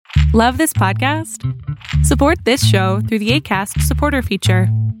Love this podcast? Support this show through the Acast supporter feature.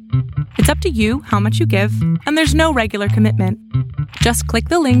 It's up to you how much you give, and there's no regular commitment. Just click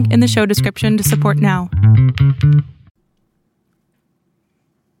the link in the show description to support now.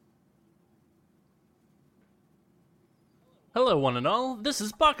 Hello, one and all. This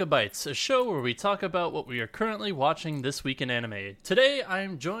is Baka Bites, a show where we talk about what we are currently watching this week in anime. Today, I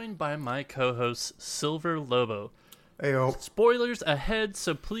am joined by my co-host, Silver Lobo. Ayo. Spoilers ahead,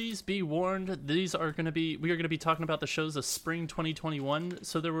 so please be warned. We are going to be talking about the shows of spring 2021,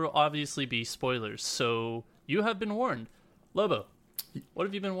 so there will obviously be spoilers. So you have been warned. Lobo, what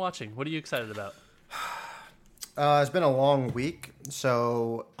have you been watching? What are you excited about? It's been a long week,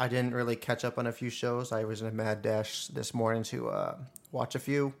 so I didn't really catch up on a few shows. I was in a mad dash this morning to watch a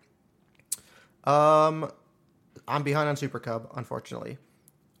few. I'm behind on Super Cub, unfortunately.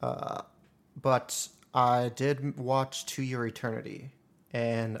 But I did watch To Your Eternity,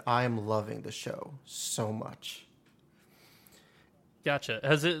 and I am loving the show so much. Gotcha.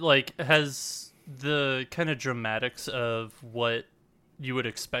 Has the kind of dramatics of what you would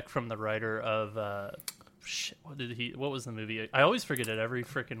expect from the writer of what was the movie? I always forget it every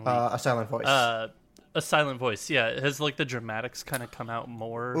freaking week. A Silent Voice. A Silent Voice, yeah. Has the dramatics kind of come out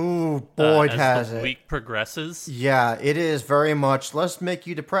more? Ooh, boy, as the week progresses. Yeah, it is very much. Let's make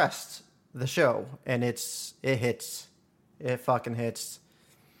you depressed. The show, and it hits. It fucking hits.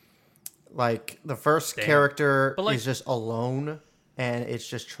 Like, the first character is just alone, and it's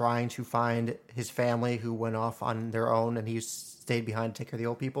just trying to find his family who went off on their own, and he stayed behind to take care of the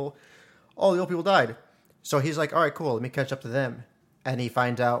old people. All the old people died. So he's like, all right, cool, let me catch up to them. And he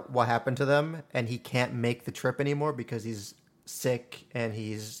finds out what happened to them, and he can't make the trip anymore because he's sick, and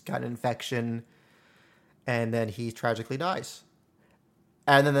he's got an infection, and then he tragically dies.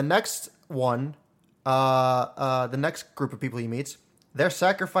 And then the next one, the next group of people he meets, they're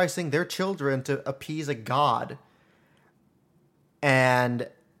sacrificing their children to appease a god. And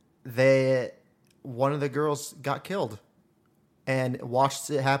one of the girls got killed and watched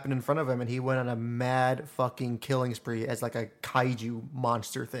it happen in front of him, and he went on a mad fucking killing spree as like a kaiju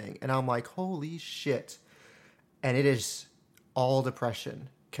monster thing. And I'm like, holy shit. And it is all depression.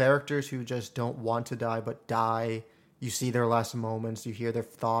 Characters who just don't want to die but die. You see their last moments, you hear their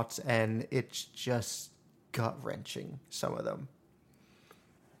thoughts, and it's just gut-wrenching, some of them.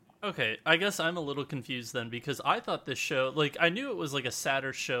 Okay, I guess I'm a little confused then, because I thought this show, I knew it was a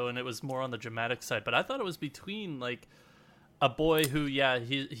sadder show and it was more on the dramatic side, but I thought it was between a boy who,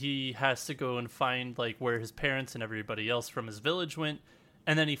 he has to go and find where his parents and everybody else from his village went,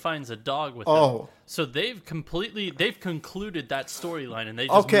 and then he finds a dog with them. So they've concluded that storyline, and they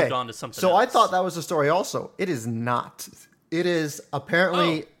just moved on to something else. I thought that was the story also. It is not. It is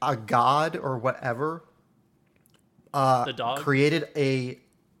apparently a god or whatever the dog created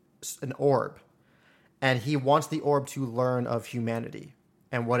an orb, and he wants the orb to learn of humanity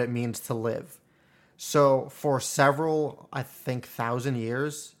and what it means to live. So for several, I think, 1,000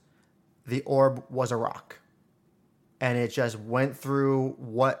 years, the orb was a rock. And it just went through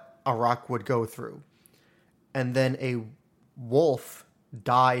what a rock would go through. And then a wolf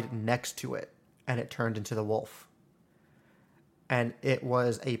died next to it, and it turned into the wolf. And it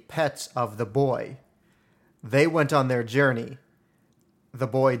was a pet of the boy. They went on their journey. The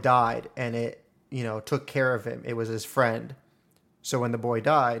boy died, and it, took care of him. It was his friend. So when the boy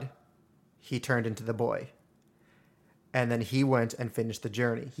died, he turned into the boy. And then he went and finished the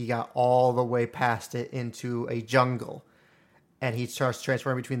journey. He got all the way past it into a jungle. And he starts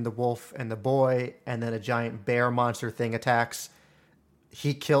transforming between the wolf and the boy. And then a giant bear monster thing attacks.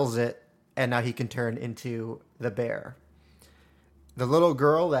 He kills it. And now he can turn into the bear. The little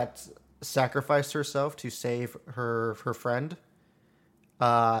girl that sacrificed herself to save her friend.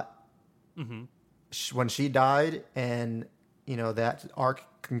 When she died, and, that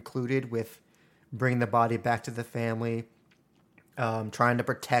arc concluded with bring the body back to the family, trying to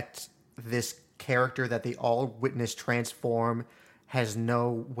protect this character that they all witness transform, has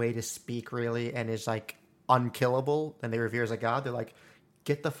no way to speak really, and is unkillable, and they revere as a god. They're like,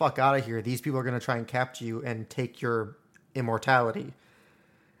 get the fuck out of here. These people are going to try and capture you and take your immortality.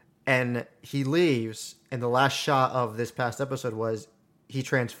 And he leaves, and the last shot of this past episode was he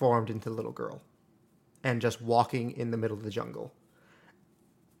transformed into the little girl and just walking in the middle of the jungle.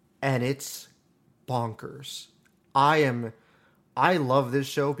 And it's bonkers. I love this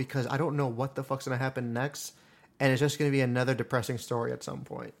show because I don't know what the fuck's going to happen next, and it's just going to be another depressing story at some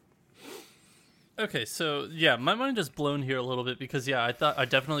point. Okay, so yeah, my mind is blown here a little bit because I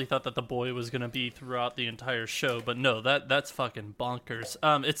definitely thought that the boy was gonna be throughout the entire show, but no, that's fucking bonkers.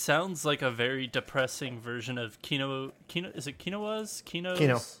 It sounds like a very depressing version of Kino. Is it Kino's?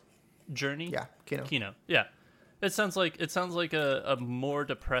 Kino. journey. Yeah, Kino. Kino. Yeah. It sounds like a more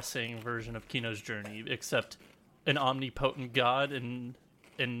depressing version of Kino's journey, except an omnipotent god and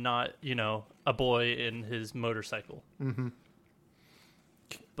not, a boy in his motorcycle. Mm-hmm.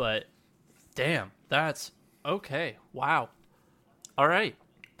 But damn, that's okay. Wow. All right.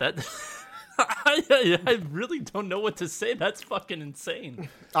 That I really don't know what to say. That's fucking insane.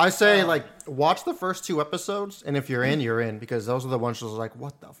 I say, watch the first 2 episodes, and if you're in, you're in, because those are the ones that's like,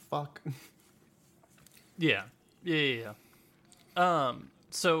 what the fuck? Yeah.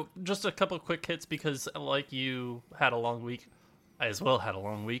 So just a couple quick hits, because like you had a long week, I as well had a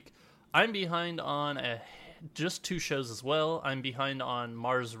long week. I'm behind on just 2 shows as well. I'm behind on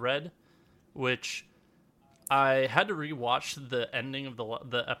Mars Red, which I had to rewatch the ending of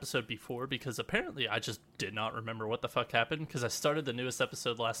the episode before, because apparently I just did not remember what the fuck happened, because I started the newest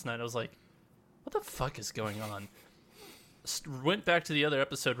episode last night. I was like, what the fuck is going on? Went back to the other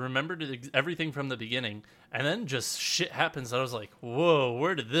episode, remembered everything from the beginning, and then just shit happens. I was like, whoa,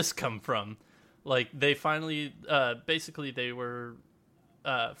 where did this come from? Like, they finally, basically they were,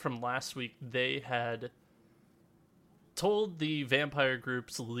 from last week, they had told the vampire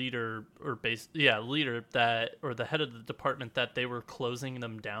group's leader, leader, that, or the head of the department, that they were closing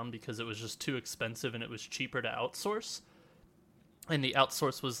them down because it was just too expensive and it was cheaper to outsource. And the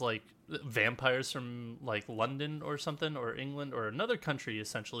outsource was like vampires from like London or something, or England, or another country,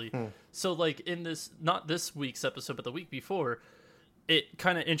 essentially. So like in this, not this week's episode, but the week before, it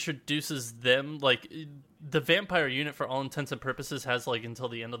kind of introduces them, like the vampire unit, for all intents and purposes, has like until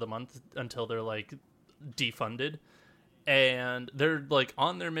the end of the month until they're like defunded. And they're like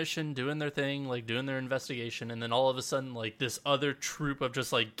on their mission, doing their thing, like doing their investigation, and then all of a sudden, like this other troop of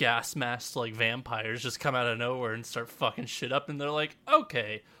just like gas masked like vampires just come out of nowhere and start fucking shit up. And they're like,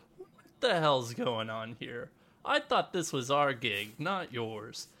 okay, what the hell's going on here? I thought this was our gig, not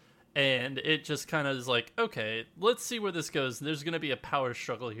yours. And it just kind of is like, okay, let's see where this goes. There's going to be a power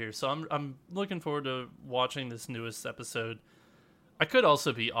struggle here, so I'm looking forward to watching this newest episode. I could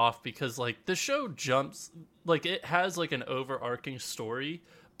also be off, because like the show jumps, like it has like an overarching story,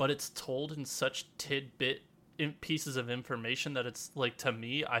 but it's told in such tidbit pieces of information that it's like, to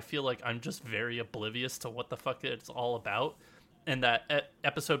me, I feel like I'm just very oblivious to what the fuck it's all about. And that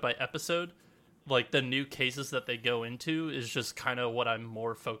episode by episode, like the new cases that they go into is just kind of what I'm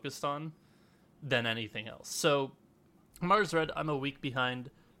more focused on than anything else. So Mars Red, I'm a week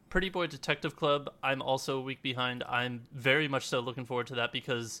behind. Pretty Boy Detective Club, I'm also a week behind. I'm very much so looking forward to that,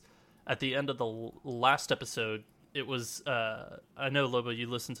 because at the end of the last episode, it was, I know, Lobo, you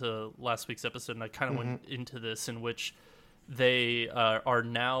listened to last week's episode, and I kind of went into this, in which they are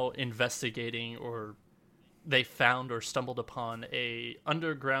now investigating, or they found or stumbled upon a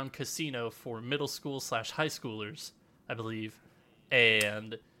underground casino for middle school / high schoolers, I believe,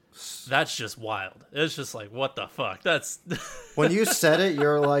 and that's just wild. It's just like, what the fuck? That's When you said it,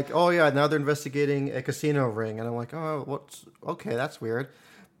 you're like, oh yeah, now they're investigating a casino ring, and I'm like, oh, okay, that's weird.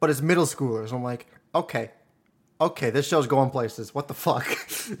 But it's middle schoolers. I'm like, okay, this show's going places. What the fuck?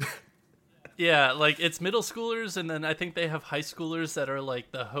 Yeah, like it's middle schoolers, and then I think they have high schoolers that are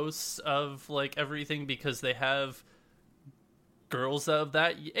like the hosts of like everything, because they have girls of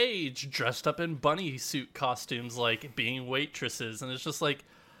that age dressed up in bunny suit costumes, like being waitresses, and it's just like,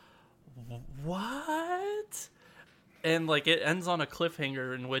 what? And like it ends on a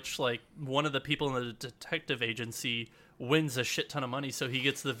cliffhanger in which like one of the people in the detective agency wins a shit ton of money, so he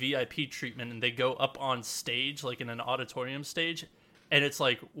gets the VIP treatment, and they go up on stage, like in an auditorium stage, and it's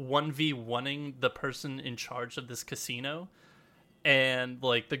like 1v1ing the person in charge of this casino. And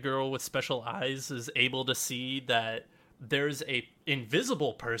like the girl with special eyes is able to see that there's a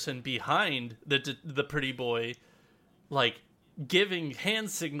invisible person behind the pretty boy, like giving hand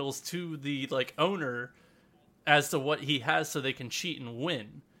signals to the like owner as to what he has, so they can cheat and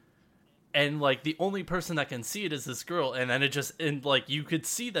win. And like the only person that can see it is this girl, and then it just, and like you could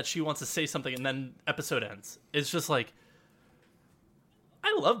see that she wants to say something, and then episode ends. It's just like,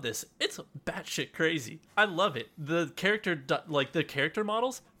 I love this. It's batshit crazy. I love it. The character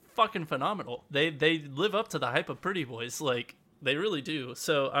models, fucking phenomenal. They live up to the hype of Pretty Boys, like they really do.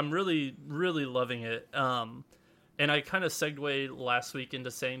 So I'm really, really loving it. And I kind of segued last week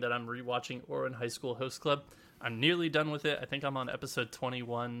into saying that I'm rewatching Ouran High School Host Club. I'm nearly done with it. I think I'm on episode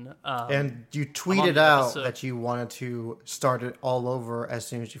 21. And you tweeted out that you wanted to start it all over as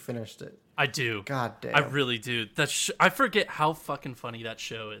soon as you finished it. I do. God damn. I really do. I forget how fucking funny that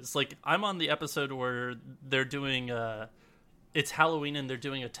show is. Like, I'm on the episode where they're doing... it's Halloween, and they're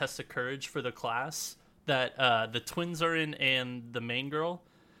doing a test of courage for the class that the twins are in, and the main girl.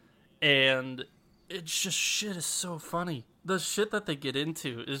 And it's just, shit is so funny. the shit that they get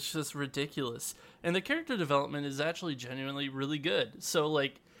into is just ridiculous. And the character development is actually genuinely really good. So,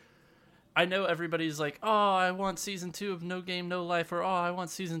 like, I know everybody's like, oh, I want season 2 of No Game, No Life, or oh, I want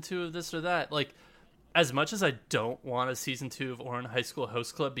season 2 of this or that. Like, as much as I don't want a season 2 of Ouran High School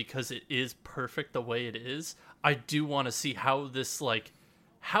Host Club because it is perfect the way it is, I do want to see how this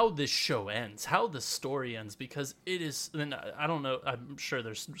show ends, how the story ends, because it is, and I don't know, I'm sure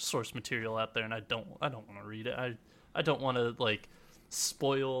there's source material out there, and I don't want to read it. I don't want to, like,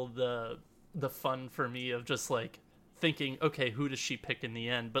 spoil the fun for me of just, like, thinking, okay, who does she pick in the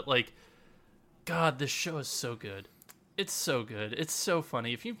end? But, like, God, this show is so good. It's so good. It's so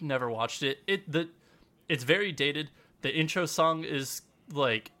funny. If you've never watched it, it's very dated. The intro song is,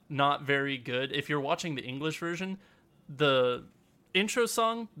 like, not very good. If you're watching the English version, the intro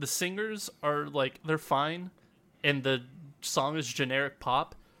song, the singers are, like, they're fine, and the song is generic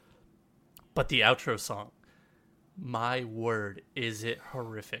pop. But the outro song, my word, is it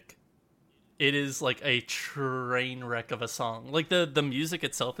horrific. It is like a train wreck of a song. Like, the music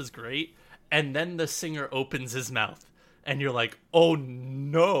itself is great, and then the singer opens his mouth, and you're like, oh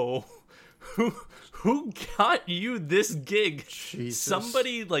no, who got you this gig? Jesus.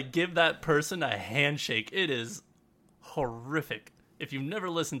 Somebody, like, give that person a handshake. It is horrific. If you've never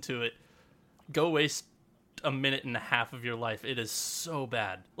listened to it, go waste a minute and a half of your life. It is so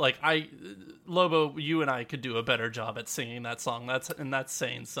bad. Like, Lobo, you and I could do a better job at singing that song. That's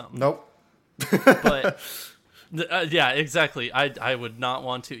saying something. Nope. But yeah, exactly. I would not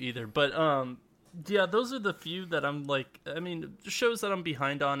want to either. But yeah, those are the few that I'm like. I mean, shows that I'm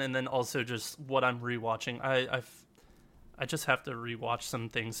behind on, and then also just what I'm rewatching. I just have to rewatch some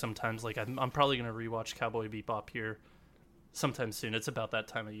things sometimes. Like, I'm probably gonna rewatch Cowboy Bebop here sometime soon. It's about that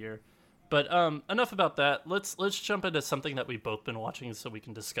time of year. But enough about that. Let's jump into something that we've both been watching so we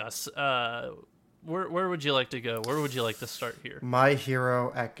can discuss. Where would you like to go? Where would you like to start here? My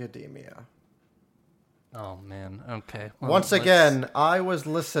Hero Academia. Oh man. Okay. Well, Once again, I was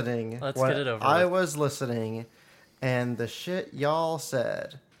listening. Let's get it over I with. was listening, and the shit y'all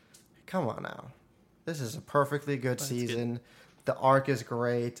said. Come on now. This is a perfectly good season. The arc is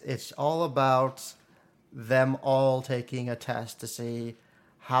great. It's all about them all taking a test to see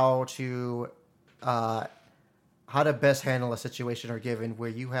how to best handle a situation or given where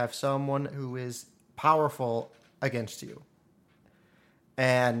you have someone who is powerful against you.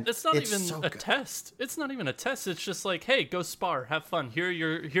 And it's not even so a good. test. It's not even a test. It's just like, hey, go spar, have fun. Here are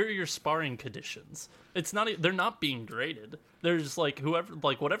your sparring conditions. It's not. They're not being graded. There's like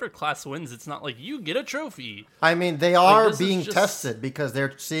whatever class wins. It's not like you get a trophy. I mean, they are this is being just- tested because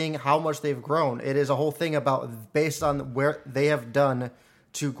they're seeing how much they've grown. It is a whole thing about based on where they have done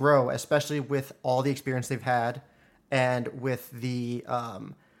to grow, especially with all the experience they've had and with the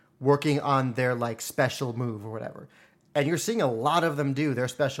working on their like special move or whatever. And you're seeing a lot of them do their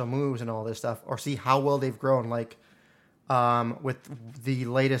special moves and all this stuff, or see how well they've grown. Like with the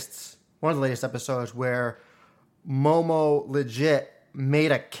latest, one of the latest episodes where Momo legit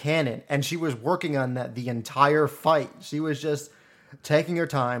made a cannon, and she was working on that the entire fight. She was just taking her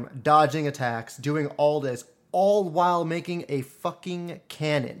time, dodging attacks, doing all this, all while making a fucking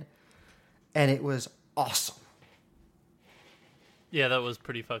cannon. And it was awesome. Yeah, that was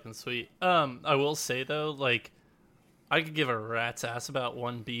pretty fucking sweet. I will say though, like, I could give a rat's ass about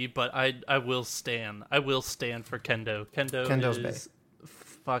 1B, but I will stand for Kendo. Kendo's is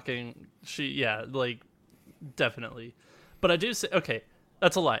fucking like definitely. But I do say, okay,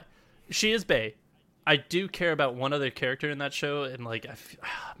 that's a lie. She is bae. I do care about one other character in that show, and like,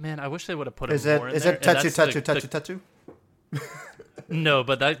 I wish they would have put him more in Is there. it and Tetsu that's Tetsu? No,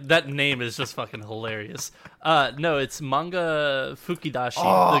 but that name is just fucking hilarious. No, it's Manga Fukidashi.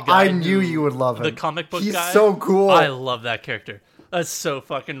 Oh, the guy I knew you would love him. The comic book He's guy. so cool. I love that character. That's so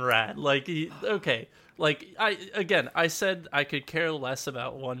fucking rad. Like, I said I could care less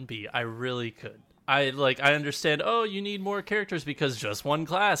about 1B. I really could. I understand, oh, you need more characters because just one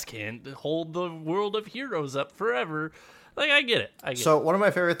class can't hold the world of heroes up forever. Like, I get it. So one of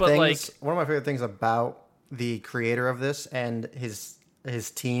my favorite But, things about the creator of this and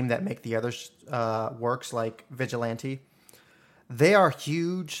his team that make the other works like Vigilante, they are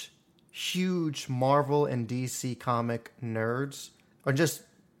huge Marvel and DC comic nerds, or just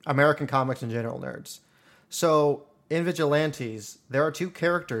American comics in general nerds. So in Vigilantes, there are two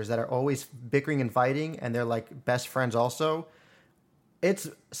characters that are always bickering and fighting, and they're like best friends also. It's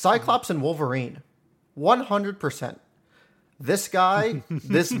Cyclops and Wolverine. 100%. This guy,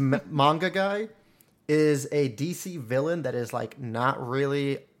 this manga guy, is a DC villain that is like not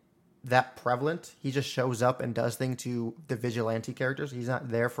really that prevalent. He just shows up and does things to the Vigilante characters. He's not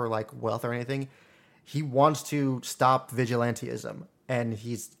there for like wealth or anything. He wants to stop vigilantism, and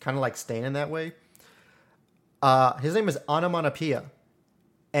he's kind of like staying in that way. His name is Onomatopoeia,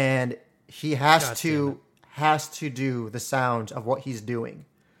 and he has to do the sounds of what he's doing.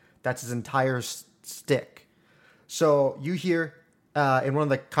 That's his entire stick. So you hear in one of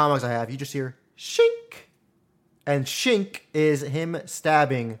the comics I have, you just hear shink, and shink is him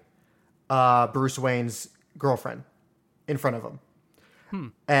stabbing Bruce Wayne's girlfriend in front of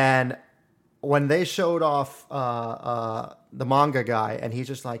him. And when they showed off the manga guy, and he's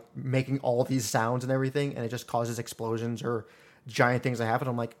just like making all these sounds and everything, and it just causes explosions or giant things to happen,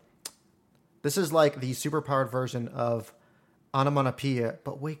 I'm like, this is like the superpowered version of onomatopoeia,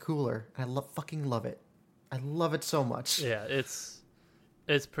 but way cooler. And I fucking love it. I love it so much. Yeah, it's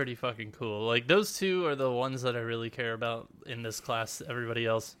pretty fucking cool. Like, those two are the ones that I really care about in this class. Everybody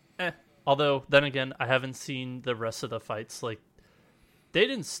else, Although, then again, I haven't seen the rest of the fights. Like, they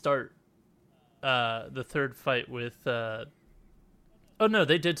didn't start the third fight with... Oh, no,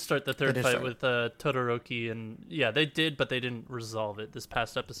 they did start the third fight with Todoroki. And yeah, they did, but they didn't resolve it this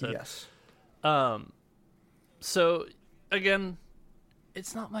past episode. Yes. So, again,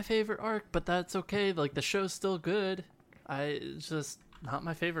 it's not my favorite arc, but that's okay. Like, the show's still good. It's just not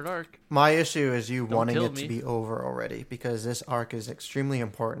my favorite arc. My issue is you wanting it me. to be over already, because this arc is extremely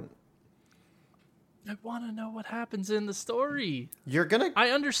important. I want to know what happens in the story.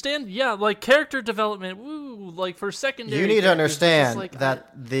 I understand, yeah, like character development, woo, like for secondary. You need to understand like,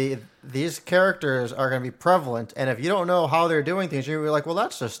 that these characters are going to be prevalent, and if you don't know how they're doing things, you're going to be like, well,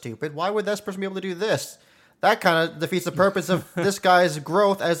 that's just stupid. Why would this person be able to do this? That kind of defeats the purpose of this guy's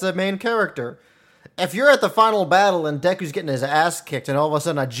growth as the main character. If you're at the final battle and Deku's getting his ass kicked, and all of a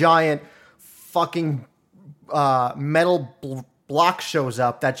sudden a giant fucking metal block shows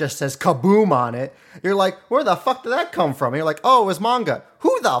up that just says kaboom on it, you're like, where the fuck did that come from? And you're like, oh, it was manga.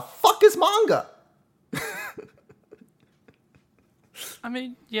 Who the fuck is manga? I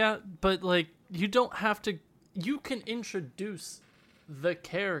mean, yeah, but like, you don't have to. You can introduce the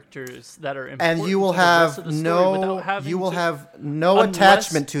characters that are important, and you will have no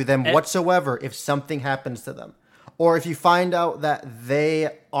attachment to them whatsoever if something happens to them, or if you find out that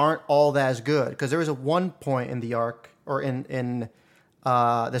they aren't all that as good. Because there was one point in the arc or in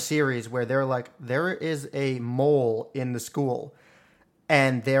the series where they're like, there is a mole in the school,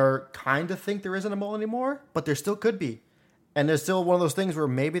 and they're kind of think there isn't a mole anymore, but there still could be. And there's still one of those things where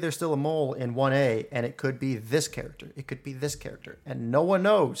maybe there's still a mole in 1A, and it could be this character. It could be this character. And no one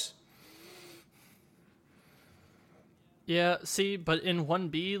knows. Yeah, see, but in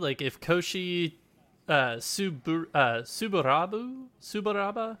 1B, like, if Koshi Subaraba?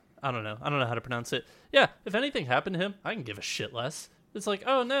 I don't know how to pronounce it. Yeah, if anything happened to him, I can give a shit less. It's like,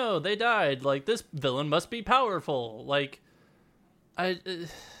 oh no, they died. Like, this villain must be powerful. Like, I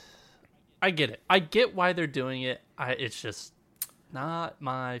get it. I get why they're doing it. It's just not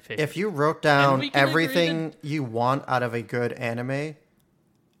my favorite. If you wrote down everything you want out of a good anime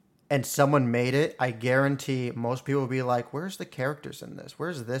and someone made it, I guarantee most people would be like, where's the characters in this?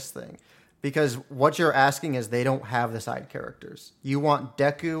 Where's this thing? Because what you're asking is they don't have the side characters. You want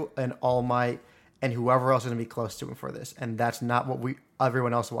Deku and All Might and whoever else is going to be close to him for this. And that's not what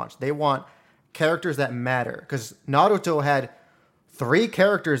everyone else wants. They want characters that matter. Because Naruto had 3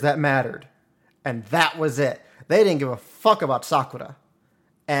 characters that mattered. And that was it. They didn't give a fuck about Sakura.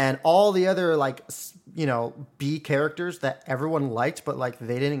 And all the other, like, you know, B characters that everyone liked, but, like,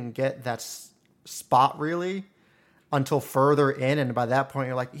 they didn't get that spot, really, until further in. And by that point,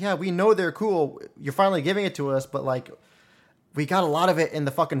 you're like, yeah, we know they're cool. You're finally giving it to us, but, like, we got a lot of it in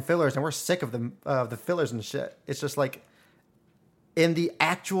the fucking fillers, and we're sick of the fillers and shit. It's just, like, in the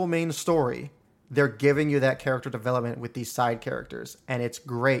actual main story, they're giving you that character development with these side characters. And it's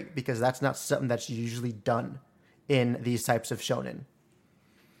great because that's not something that's usually done in these types of shonen.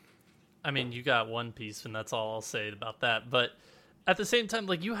 I mean, you got One Piece, and that's all I'll say about that. But at the same time,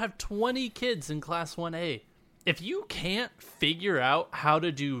 like, you have 20 kids in Class 1A. If you can't figure out how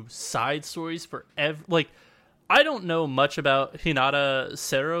to do side stories for like, I don't know much about Hinata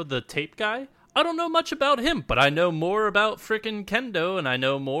Sero, the tape guy. I don't know much about him, but I know more about frickin' Kendo, and I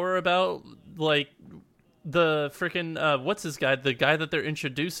know more about, like, the frickin' what's his guy? The guy that they're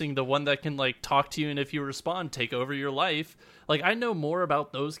introducing, the one that can, like, talk to you, and if you respond, take over your life. Like, I know more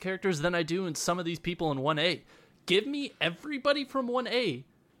about those characters than I do in some of these people in 1A. Give me everybody from 1A.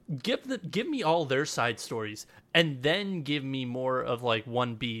 Give me all their side stories, and then give me more of, like,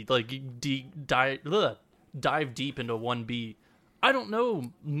 1B. Like, dive deep into 1B. I don't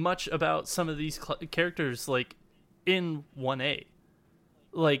know much about some of these characters, like, in 1A.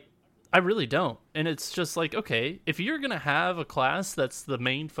 Like, I really don't. And it's just like, okay, if you're going to have a class that's the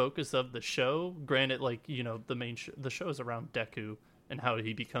main focus of the show, granted, like, you know, the show is around Deku and how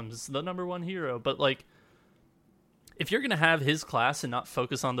he becomes the number one hero. But, like, if you're going to have his class and not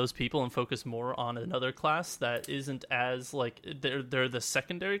focus on those people and focus more on another class that isn't as, like, they're the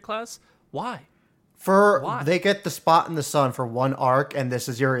secondary class, why? Why? They get the spot in the sun for one arc, and this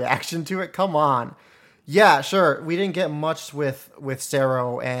is your reaction to it? Come on. Yeah, sure. We didn't get much with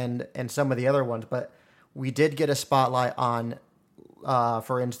Sero and some of the other ones, but we did get a spotlight on,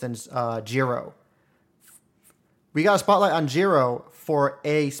 for instance, Jiro. We got a spotlight on Jiro for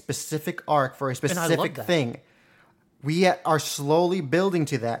a specific arc, for a specific thing. We are slowly building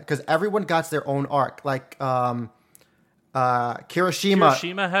to that because everyone got their own arc. Like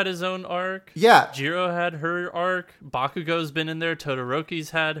Kirishima had his own arc. Yeah. Jiro had her arc. Bakugo's been in there.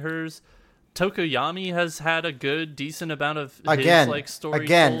 Todoroki's had hers. Tokoyami has had a good, decent amount of his story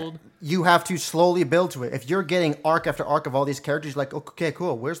told. You have to slowly build to it. If you're getting arc after arc of all these characters, you're like, okay,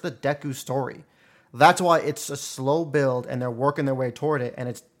 cool. Where's the Deku story? That's why it's a slow build, and they're working their way toward it, and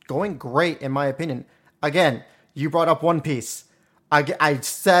it's going great, in my opinion. Again, you brought up One Piece. I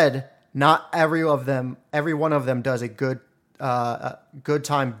said not every one of them does a good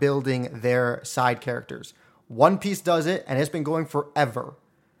time building their side characters. One Piece does it, and it's been going forever.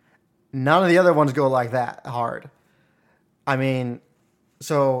 None of the other ones go like that hard. I mean,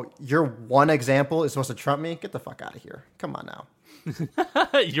 so your one example is supposed to trump me? Get the fuck out of here. Come on now.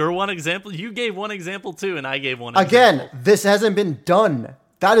 Your one example? You gave one example too, and I gave one example. Again, this hasn't been done.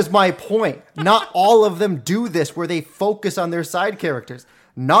 That is my point. Not all of them do this where they focus on their side characters.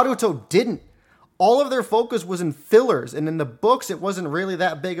 Naruto didn't. All of their focus was in fillers, and in the books, it wasn't really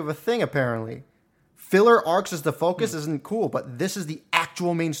that big of a thing, apparently. Filler arcs as the focus isn't cool, but this is the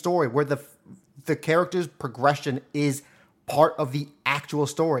actual main story where the character's progression is part of the actual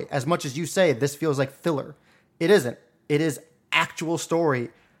story. As much as you say this feels like filler, it isn't. It is actual story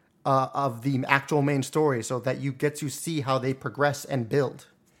of the actual main story, so that you get to see how they progress and build.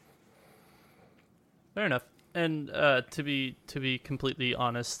 Fair enough. And to be completely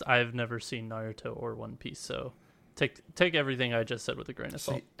honest, I've never seen Naruto or One Piece, so take everything I just said with a grain of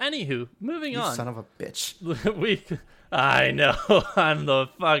salt. Anywho, moving on. You son of a bitch. I know I'm the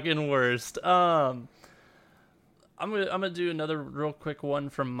fucking worst. I'm gonna do another real quick one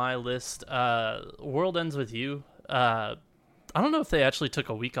from my list. World Ends With You. I don't know if they actually took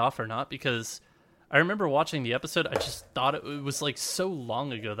a week off or not, because I remember watching the episode. I just thought it was like so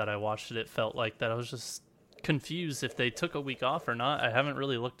long ago that I watched it. It felt like that I was just confused if they took a week off or not. I haven't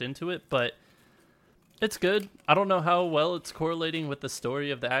really looked into it, but it's good. I don't know how well it's correlating with the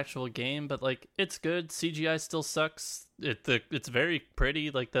story of the actual game, but like it's good. CGI still sucks. It's very pretty.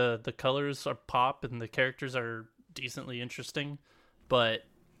 Like the colors are pop and the characters are decently interesting, but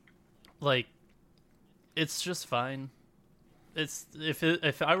like it's just fine. It's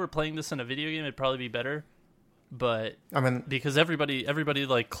if I were playing this in a video game, it'd probably be better. But I mean, because everybody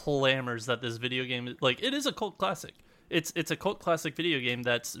like clamors that this video game, like, it is a cult classic. It's a cult classic video game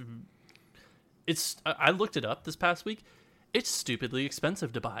I looked it up this past week. It's stupidly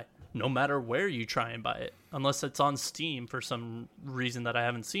expensive to buy, no matter where you try and buy it, unless it's on Steam for some reason that I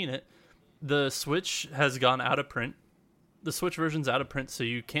haven't seen it. The Switch has gone out of print. The Switch version's out of print, so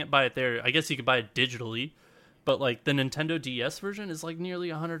you can't buy it there. I guess you could buy it digitally, but like the Nintendo DS version is like nearly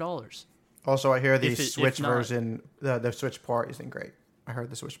 $100. Also, I hear the Switch version, the Switch port isn't great. I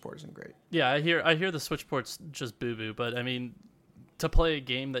heard the Switch port isn't great. Yeah, I hear the Switch port's just boo-boo, but I mean, to play a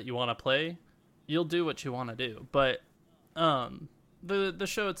game that you want to play, you'll do what you want to do. But the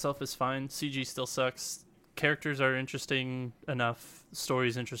show itself is fine. CG still sucks. Characters are interesting enough.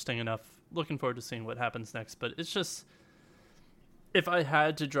 Story's interesting enough. Looking forward to seeing what happens next. But it's just, if I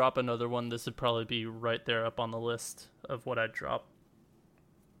had to drop another one, this would probably be right there up on the list of what I'd drop.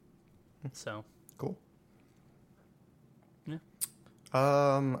 So cool. Yeah.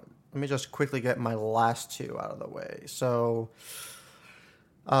 Let me just quickly get my last two out of the way. So,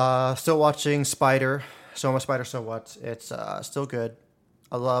 still watching Spider. So much Spider, so what? It's still good.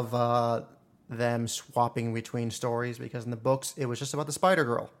 I love them swapping between stories, because in the books it was just about the Spider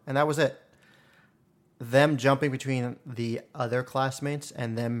Girl, and that was it. Them jumping between the other classmates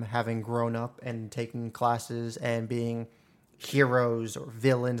and them having grown up and taking classes and being heroes or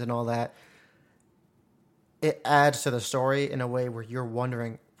villains and all that, it adds to the story in a way where you're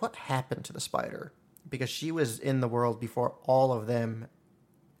wondering what happened to the spider, because she was in the world before all of them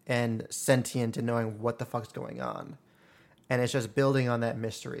and sentient and knowing what the fuck's going on, and it's just building on that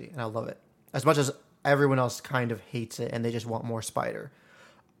mystery, and I love it. As much as everyone else kind of hates it and they just want more Spider,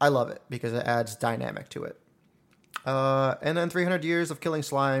 I love it because it adds dynamic to it. And then 300 Years of Killing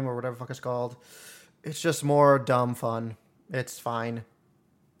Slime, or whatever the fuck it's called. It's just more dumb fun. It's fine.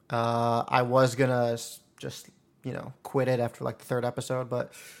 I was gonna just, quit it after like the third episode,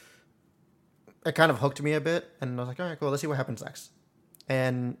 but it kind of hooked me a bit, and I was like, all right, cool, let's see what happens next.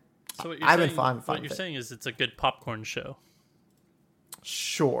 And So what you're I've saying, been fine. What you're saying is it's a good popcorn show.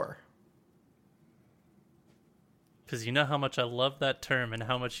 Sure. Because you know how much I love that term and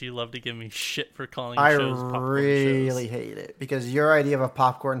how much you love to give me shit for calling I shows popcorn really shows. hate it because your idea of a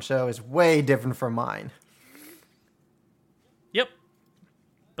popcorn show is way different from mine. Yep.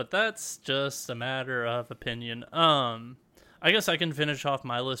 But that's just a matter of opinion. I guess I can finish off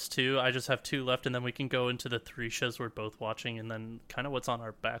my list too. I just have 2 left, and then we can go into the 3 shows we're both watching, and then kind of what's on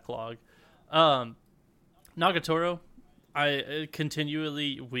our backlog. Nagatoro, I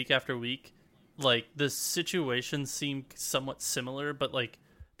continually, week after week, like, the situations seem somewhat similar, but, like,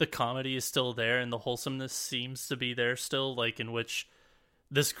 the comedy is still there, and the wholesomeness seems to be there still, like, in which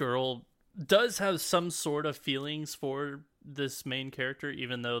this girl does have some sort of feelings for this main character,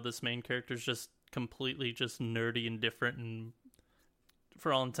 even though this main character is just completely just nerdy and different, and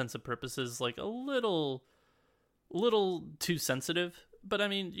for all intents and purposes, like, a little too sensitive. But, I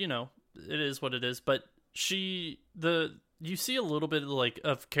mean, it is what it is, but you see a little bit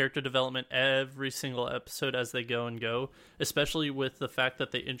of character development every single episode as they go, especially with the fact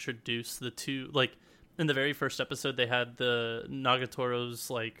that they introduce the 2, like, in the very first episode they had the Nagatoro's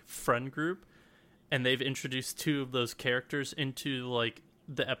like friend group, and they've introduced 2 of those characters into like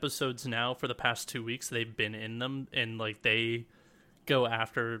the episodes now. For the past 2 weeks they've been in them, and like they go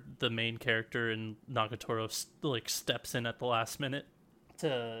after the main character, and Nagatoro like steps in at the last minute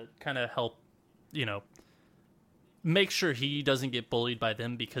to kind of help, make sure he doesn't get bullied by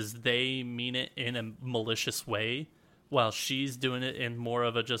them, because they mean it in a malicious way, while she's doing it in more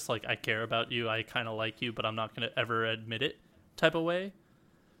of a just like, I care about you, I kind of like you, but I'm not going to ever admit it type of way.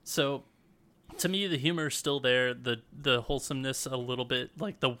 So to me, the humor is still there, the wholesomeness a little bit,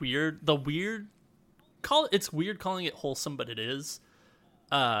 like it's weird calling it wholesome, but it is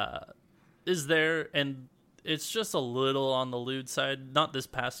there, and it's just a little on the lewd side. Not this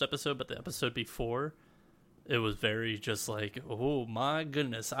past episode, but the episode before. It was very just like, oh my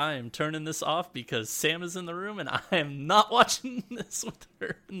goodness, I am turning this off because Sam is in the room, and I am not watching this with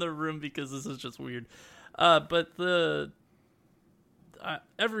her in the room because this is just weird. But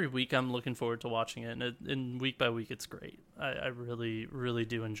every week I'm looking forward to watching it, and week by week it's great. I really, really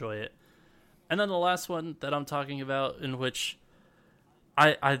do enjoy it. And then the last one that I'm talking about, in which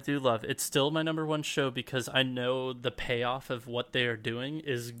I do love, it's still my number 1 show because I know the payoff of what they are doing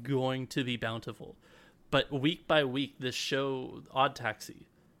is going to be bountiful. But week by week, this show, Odd Taxi,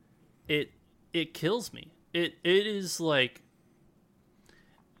 it kills me. It is like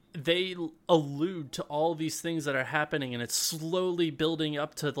they allude to all these things that are happening, and it's slowly building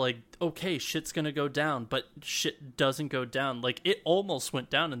up to like, okay, shit's gonna go down, but shit doesn't go down. Like, it almost went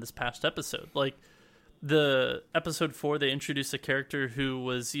down in this past episode. Like, the episode 4, they introduced a character who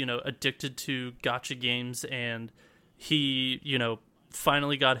was, addicted to gacha games, and he,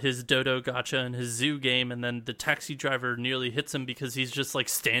 finally got his Dodo gacha and his zoo game, and then the taxi driver nearly hits him because he's just like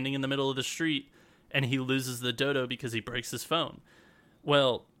standing in the middle of the street, and he loses the Dodo because he breaks his phone.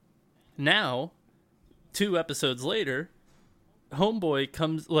 Well, now 2 episodes later, homeboy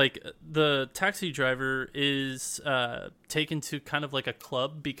comes, like, the taxi driver is taken to kind of like a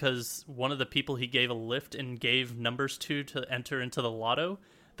club because one of the people he gave a lift and gave numbers to enter into the lotto,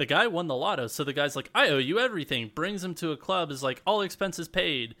 the guy won the lotto. So the guy's like, I owe you everything, brings him to a club, is like, all expenses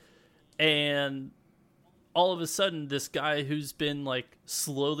paid. And all of a sudden, this guy who's been like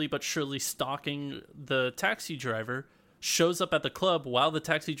slowly but surely stalking the taxi driver shows up at the club while the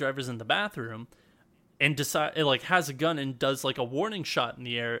taxi driver's in the bathroom, and has a gun and does like a warning shot in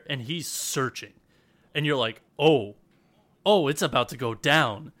the air, and he's searching. And you're like, oh, it's about to go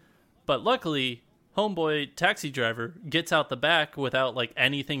down. But luckily, homeboy taxi driver gets out the back without like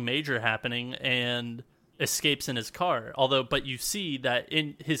anything major happening and escapes in his car. But you see that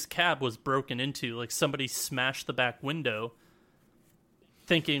in his cab was broken into, like somebody smashed the back window,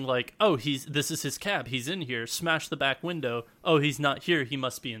 thinking like, oh, this is his cab, he's in here. Smash the back window. Oh, he's not here, he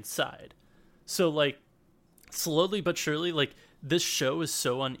must be inside. So like, slowly but surely, like, this show is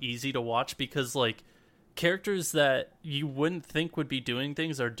so uneasy to watch because like characters that you wouldn't think would be doing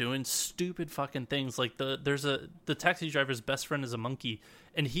things are doing stupid fucking things. Like the taxi driver's best friend is a monkey,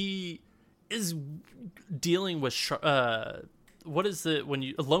 and he is dealing with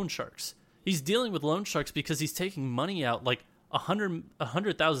loan sharks. He's dealing with loan sharks because he's taking money out, like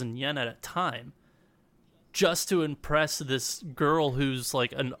 100,000 yen at a time, just to impress this girl who's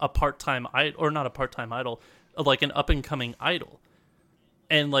like a part-time idol, or not a part-time idol, like an up and coming idol.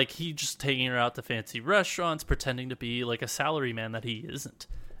 And like he just taking her out to fancy restaurants, pretending to be like a salaryman that he isn't.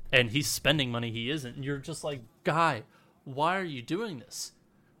 And he's spending money he isn't. And you're just like, guy, why are you doing this?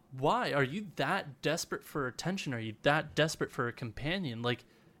 Why are you that desperate for attention? Are you that desperate for a companion? Like,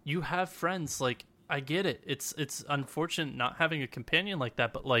 you have friends. Like, I get it. It's unfortunate not having a companion like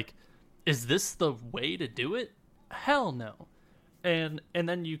that, but like, is this the way to do it? Hell no. And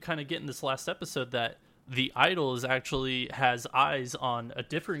then you kind of get in this last episode that the idol is actually has eyes on a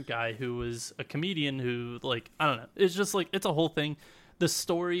different guy who is a comedian who, like, I don't know. It's just like, it's a whole thing. The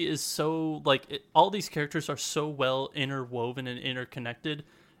story is so, like, all these characters are so well interwoven and interconnected,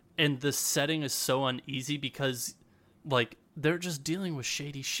 and the setting is so uneasy because, like, they're just dealing with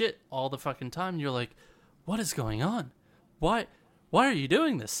shady shit all the fucking time. And you're like, what is going on? Why are you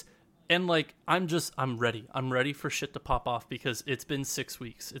doing this? And like, I'm ready. I'm ready for shit to pop off because it's been 6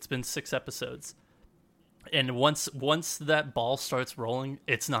 weeks. It's been 6 episodes. And once that ball starts rolling,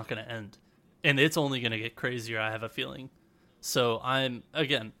 it's not going to end. And it's only going to get crazier, I have a feeling. So I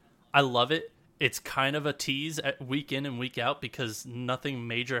love it. It's kind of a tease at week in and week out because nothing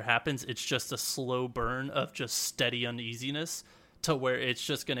major happens. It's just a slow burn of just steady uneasiness to where it's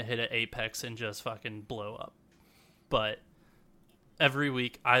just going to hit an apex and just fucking blow up. But every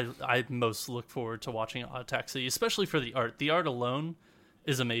week, I most look forward to watching Odd Taxi, especially for the art. The art alone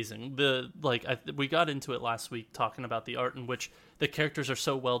is amazing. We got into it last week talking about the art in which the characters are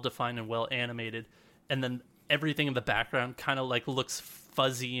so well defined and well animated, and then everything in the background kind of like looks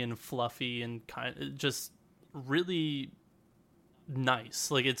fuzzy and fluffy and kind of just really nice.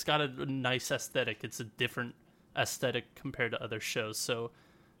 Like, it's got a nice aesthetic. It's a different aesthetic compared to other shows. So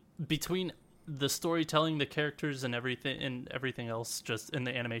between the storytelling, the characters, and everything else, just in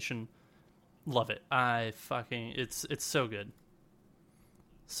the animation, love it. It's so good.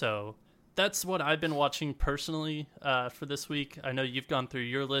 So that's what I've been watching personally for this week. I know you've gone through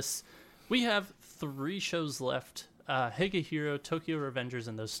your lists. We have 3 shows left: Higehiro, Tokyo Revengers,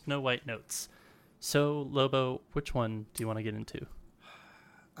 and those Snow White Notes. So, Lobo, which one do you want to get into?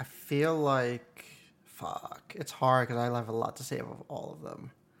 I feel like, it's hard because I have a lot to say about all of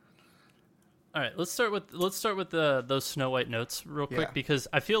them. All right, let's start with those Snow White Notes real quick, because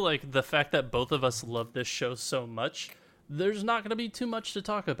I feel like the fact that both of us love this show so much, there's not going to be too much to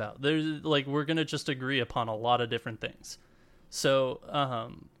talk about. We're going to just agree upon a lot of different things. So,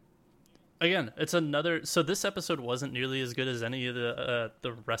 again, so this episode wasn't nearly as good as any of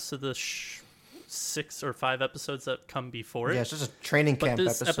the rest of the 6 or 5 episodes that come before it. Yeah, it's just a training camp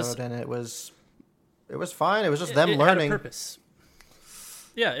episode, and it was fine. It was just them learning. Had a purpose.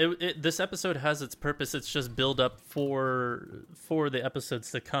 Yeah, this episode has its purpose. It's just build up for the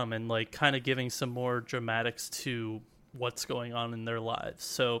episodes to come, and like kind of giving some more dramatics to what's going on in their lives.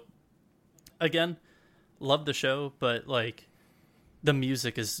 So, again, love the show, but like, the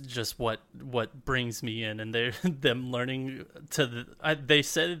music is just what brings me in, and they're them learning they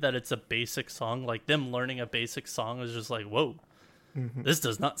said that it's a basic song. Like, them learning a basic song is just like, whoa, this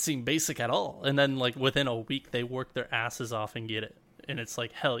does not seem basic at all. And then like within a week, they work their asses off and get it, and it's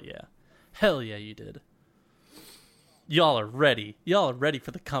like, hell yeah, you did. Y'all are ready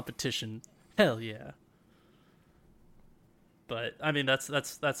for the competition. Hell yeah. But I mean,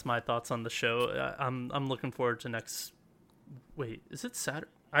 that's my thoughts on the show. I'm looking forward to next. Wait, is it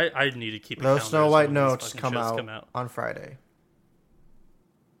Saturday? I need to keep a calendar. Those Snow White Notes come out on Friday.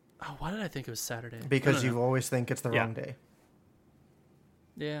 Oh, why did I think it was Saturday? Because you always think it's the wrong day.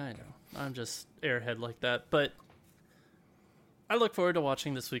 Yeah, I know. I'm just airhead like that. But I look forward to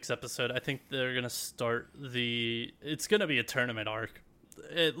watching this week's episode. I think they're going to start it's going to be a tournament arc.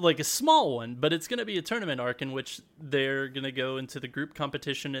 Like a small one, but it's going to be a tournament arc in which they're going to go into the group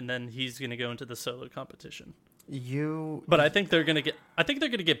competition, and then he's going to go into the solo competition. But I think they're gonna get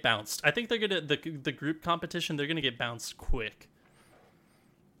bounced. I think they're gonna the group competition. They're gonna get bounced quick.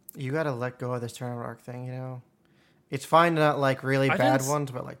 You gotta let go of this tournament arc thing. You know, it's fine to not like really bad ones,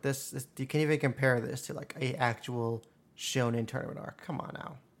 but like this, you can't even compare this to like a actual shonen tournament arc. Come on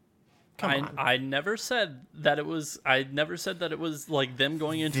now. I never said that it was. I never said that it was like them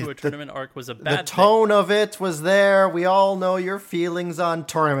going into a tournament arc was a bad thing. The tone of it was there. We all know your feelings on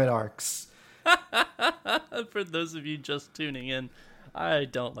tournament arcs. For those of you just tuning in, I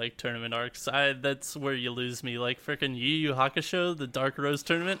don't like tournament arcs. That's where you lose me. Like freaking Yu Yu Hakusho, the Dark Rose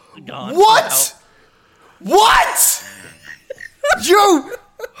tournament, gone. What? What? You?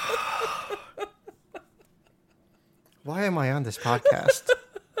 Why am I on this podcast?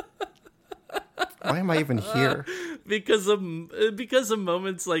 Why am I even here? because of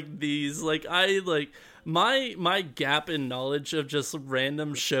moments like these. Like I like my gap in knowledge of just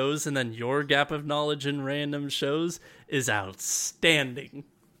random shows, and then your gap of knowledge in random shows is outstanding.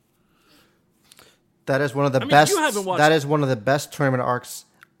 That is one of the best. That is one of the best tournament arcs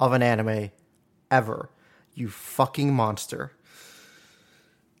of an anime ever. You fucking monster.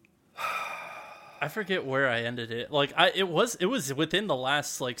 I forget where I ended it. Like it was within the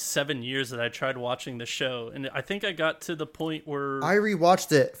last like 7 years that I tried watching the show, and I think I got to the point where I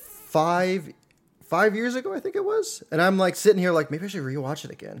rewatched it five years ago, I think it was, and I'm like sitting here like maybe I should rewatch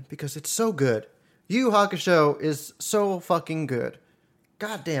it again because it's so good. Yu Yu Hakusho is so fucking good.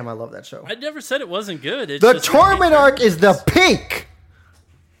 God damn, I love that show. I never said it wasn't good. It's the tournament arc is the peak.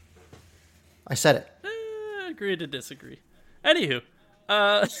 I said it. Agree to disagree. Anywho,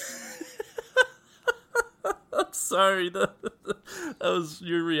 I'm sorry. That was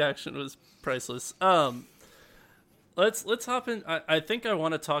your reaction was priceless. Let's hop in. I think I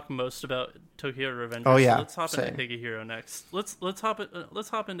want to talk most about Tokyo Revengers. Oh yeah, so let's hop into Higehiro next. Let's hop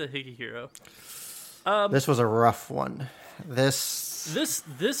into Higehiro. This was a rough one. This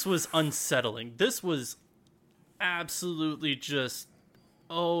was unsettling. This was absolutely just.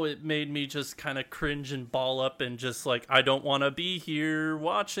 Oh, it made me just kind of cringe and ball up and just like I don't want to be here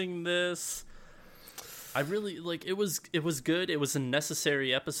watching this. I really like it was good. It was a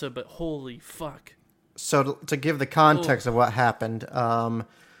necessary episode, but holy fuck. So to give the context of what happened,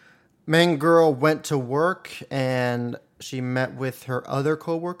 main girl went to work and she met with her other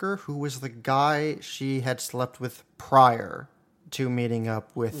coworker who was the guy she had slept with prior to meeting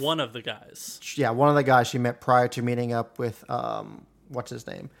up with. One of the guys. Yeah, one of the guys she met prior to meeting up with what's his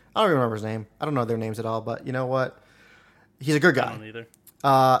name? I don't remember his name. I don't know their names at all, but you know what? He's a good guy. I don't either.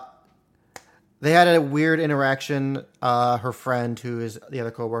 They had a weird interaction. Her friend, who is the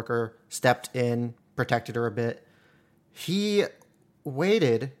other coworker, stepped in, protected her a bit. He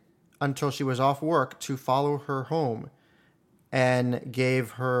waited until she was off work to follow her home and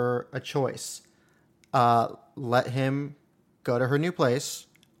gave her a choice. Let him go to her new place,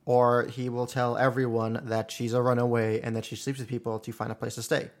 or he will tell everyone that she's a runaway and that she sleeps with people to find a place to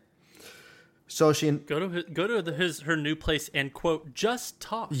stay. So she go to her new place and quote just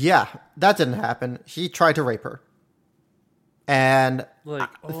talk. Yeah, that didn't happen. He tried to rape her, and like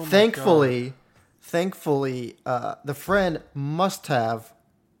thankfully, the friend must have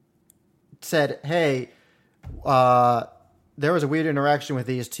said, "Hey, there was a weird interaction with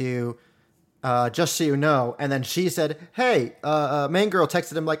these two. Just so you know." And then she said, "Hey, main girl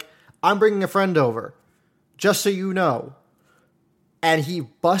texted him like, I'm bringing a friend over, just so you know." And he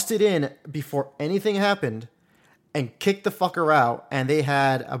busted in before anything happened and kicked the fucker out. And they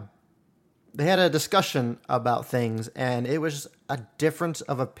had a discussion about things, and it was a difference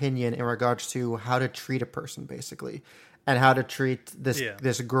of opinion in regards to how to treat a person, basically, and how to treat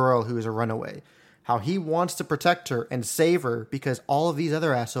this girl who is a runaway. How he wants to protect her and save her because all of these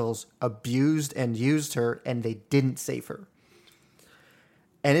other assholes abused and used her and they didn't save her.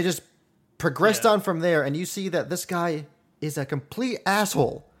 And it just progressed on from there, and you see that this guy is a complete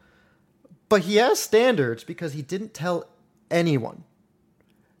asshole. But he has standards because he didn't tell anyone.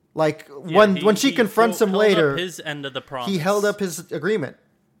 Like, when she confronts him later, his end of the promise. He held up his agreement.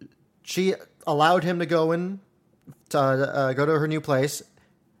 She allowed him to go in, to go to her new place,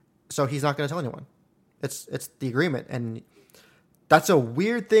 so he's not going to tell anyone. It's the agreement, and that's a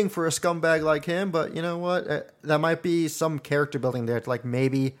weird thing for a scumbag like him, but you know what? That might be some character building there to like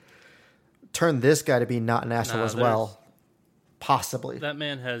maybe turn this guy to be not an asshole as well. Possibly. That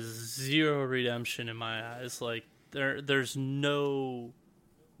man has zero redemption in my eyes. Like there's no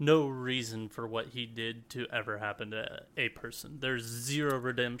reason for what he did to ever happen to a person. There's zero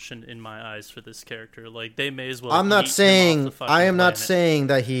redemption in my eyes for this character. Like they may as well. I am not saying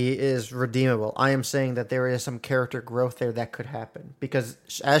that he is redeemable. I am saying that there is some character growth there that could happen because,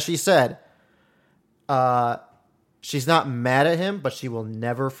 as she said, she's not mad at him, but she will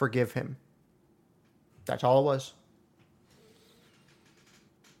never forgive him. That's all it was.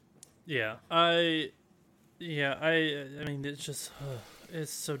 I mean, it's just.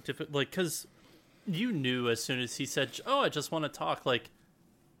 It's so difficult, like, because you knew as soon as he said, "Oh, I just want to talk," like,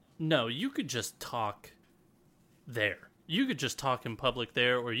 no, you could just talk there. You could just talk in public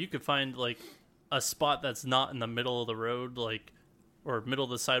there, or you could find, like, a spot that's not in the middle of the road, like, or middle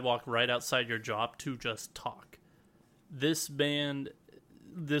of the sidewalk right outside your job to just talk. This band,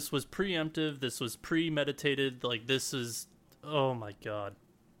 this was preemptive, this was premeditated, like, this is, oh my god.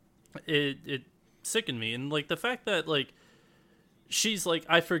 It sickened me, and, like, the fact that, like, she's like,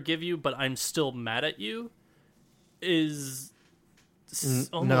 I forgive you, but I'm still mad at you, is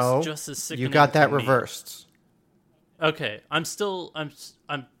almost just as sickening. You got that reversed. Okay,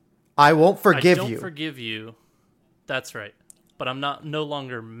 I won't forgive I don't you. forgive you. That's right. But I'm no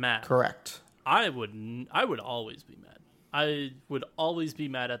longer mad. Correct. I would always be mad. I would always be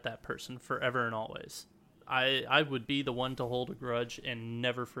mad at that person forever and always. I would be the one to hold a grudge and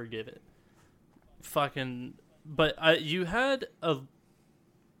never forgive it. Fucking. But you had a.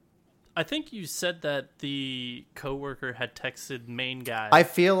 I think you said that the coworker had texted main guy. I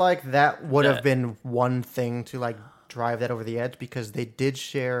feel like that would have been one thing to like drive that over the edge because they did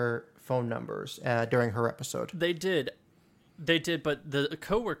share phone numbers during her episode. They did, but the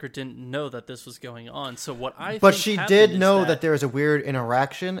coworker didn't know that this was going on. So what I but think she happened did is know that there was a weird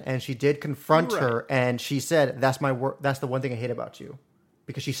interaction, and she did confront Right. her, and she said, "That's my work. That's the one thing I hate about you,"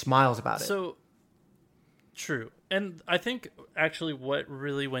 because she smiles about it. So true. And I think actually what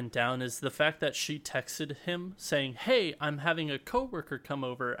really went down is the fact that she texted him saying, "Hey, I'm having a coworker come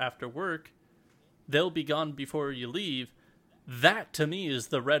over after work. They'll be gone before you leave." That to me is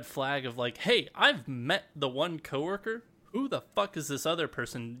the red flag of like, "Hey, I've met the one coworker. Who the fuck is this other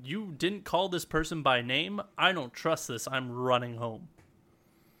person? You didn't call this person by name. I don't trust this. I'm running home."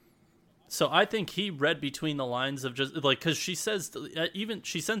 So I think he read between the lines of just like, because she says, even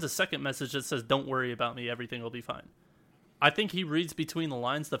she sends a second message that says, "Don't worry about me. Everything will be fine." I think he reads between the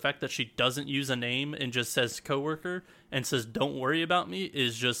lines. The fact that she doesn't use a name and just says coworker and says, "Don't worry about me,"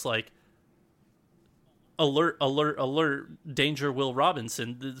 is just like, alert, alert, alert, danger, Will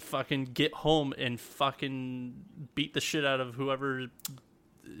Robinson. Fucking get home and fucking beat the shit out of whoever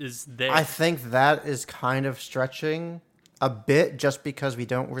is there. I think that is kind of stretching a bit just because we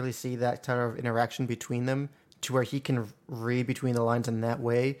don't really see that kind of interaction between them to where he can read between the lines in that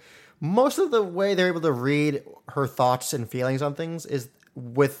way. Most of the way they're able to read her thoughts and feelings on things is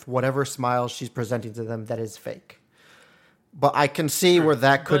with whatever smile she's presenting to them that is fake. But I can see where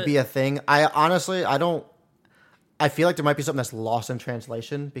that could be a thing. I feel like there might be something that's lost in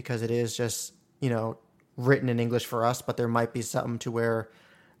translation because it is just, written in English for us, but there might be something to where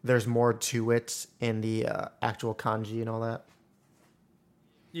there's more to it in the actual kanji and all that.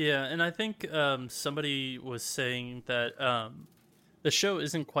 Yeah, and I think somebody was saying that the show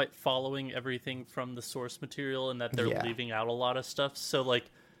isn't quite following everything from the source material and that they're leaving out a lot of stuff. So, like,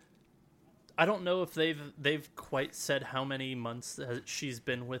 I don't know if they've quite said how many months she's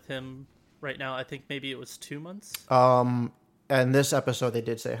been with him right now. I think maybe it was 2 months. And this episode, they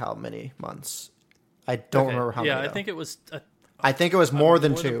did say how many months. I don't remember how many. Yeah, I think it was... I think it was more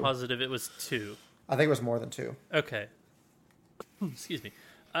than 2. Than positive it was 2. I think it was more than 2. Okay. Excuse me.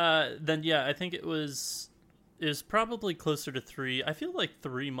 Then yeah, I think it was probably closer to 3. I feel like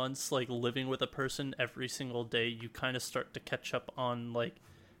 3 months, like living with a person every single day, you kind of start to catch up on like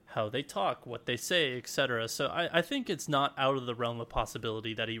how they talk, what they say, etc. So I think it's not out of the realm of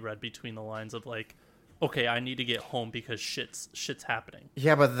possibility that he read between the lines of like, okay, I need to get home because shit's happening.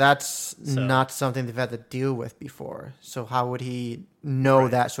 Yeah, but that's not something they've had to deal with before. So how would he know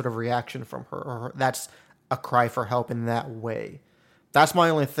that sort of reaction from her? Or that's a cry for help in that way. That's my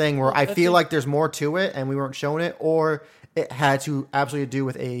only thing where I feel like there's more to it and we weren't shown it, or it had to absolutely do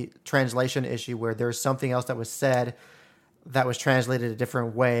with a translation issue where there's something else that was said that was translated a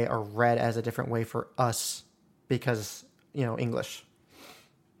different way or read as a different way for us because, English.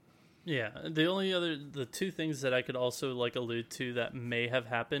 Yeah, the two things that I could also like allude to that may have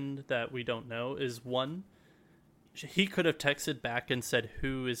happened that we don't know is one, he could have texted back and said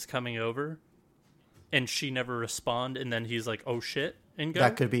who is coming over, and she never respond, and then he's like, oh shit, and go.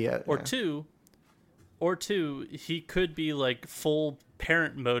 That could be it. Or two, he could be like full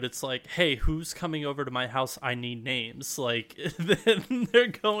parent mode. It's like, hey, who's coming over to my house? I need names. Like, then they're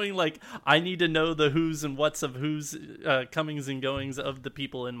going like, I need to know the who's and what's of who's comings and goings of the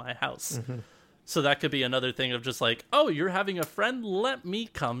people in my house. Mm-hmm. So that could be another thing of just like, oh, you're having a friend? Let me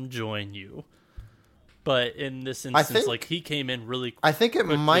come join you. But in this instance, like he came in really. I think it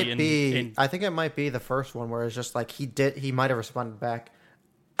might be. I think it might be the first one where it's just like he might have responded back.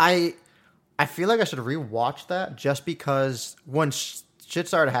 I feel like I should rewatch that just because when shit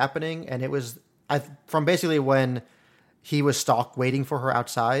started happening and it was from basically when he was stalked waiting for her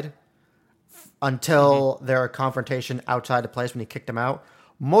outside until their confrontation outside the place when he kicked him out.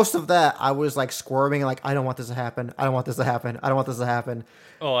 Most of that I was like squirming, like I don't want this to happen. I don't want this to happen. I don't want this to happen.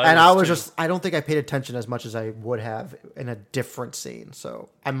 I don't think I paid attention as much as I would have in a different scene. So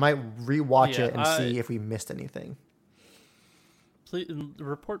I might rewatch it and see if we missed anything. Please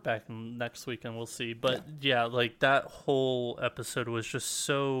report back next week and we'll see. But yeah, like that whole episode was just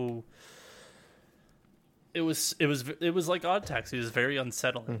so. It was like Odd Taxi. It was very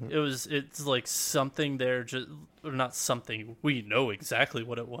unsettling. Mm-hmm. It's like something there, just or not something. We know exactly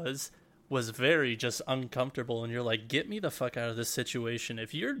what it was. was very just uncomfortable, and you're like, get me the fuck out of this situation.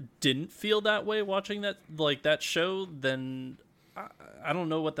 If you didn't feel that way watching that show, then I don't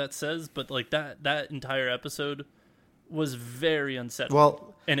know what that says, but like that entire episode was very unsettling.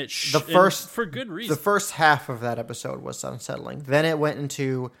 Well, and for good reason. The first half of that episode was unsettling. Then it went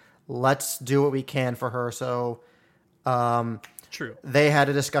into let's do what we can for her. So True. They had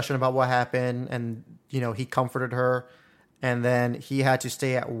a discussion about what happened, and he comforted her, and then he had to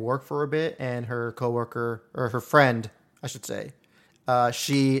stay at work for a bit, and her coworker, or her friend, I should say,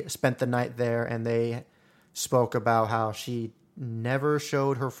 she spent the night there, and they spoke about how she never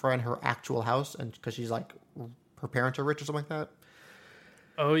showed her friend her actual house, and because she's like, her parents are rich or something like that.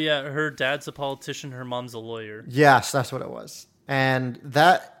 Oh yeah, her dad's a politician, her mom's a lawyer. Yes, that's what it was. And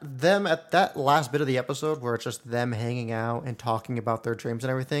them at that last bit of the episode where it's just them hanging out and talking about their dreams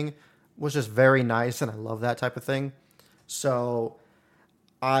and everything was just very nice, and I love that type of thing. So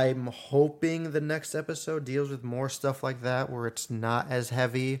I'm hoping the next episode deals with more stuff like that where it's not as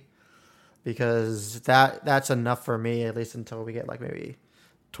heavy, because that's enough for me, at least until we get like maybe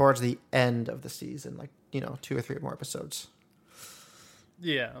towards the end of the season, like 2 or 3 more episodes.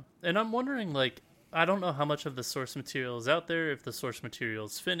 Yeah, and I'm wondering, like, I don't know how much of the source material is out there, if the source material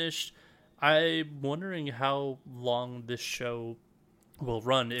is finished. I'm wondering how long this show will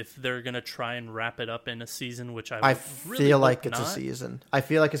run, if they're going to try and wrap it up in a season, which I really feel hope like it's not. a season. I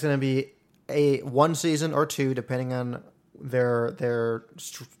feel like it's going to be one season or 2, depending on their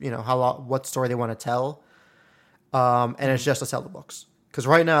how long, what story they want to tell. And it's just to sell the books. Because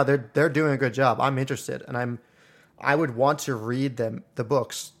right now they're doing a good job. I'm interested, and I would want to read the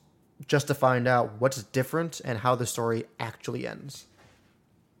books just to find out what's different and how the story actually ends.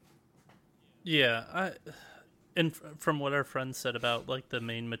 Yeah, and from what our friends said about like the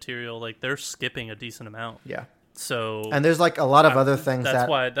main material, like they're skipping a decent amount. Yeah. So and there's like a lot of other things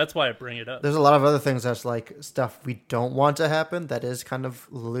that's why I bring it up. There's a lot of other things that's like stuff we don't want to happen that is kind of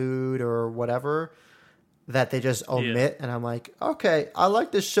lewd or whatever that they just omit. Yeah. And I'm like, okay, I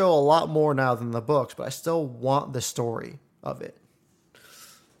like this show a lot more now than the books, but I still want the story of it.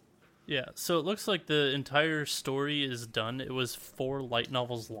 Yeah, so it looks like the entire story is done. It was 4 light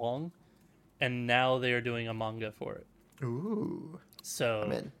novels long, and now they are doing a manga for it. Ooh. So,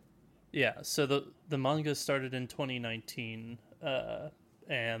 I'm in. Yeah, so the manga started in 2019,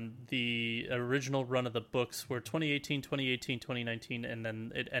 and the original run of the books were 2018, 2019, and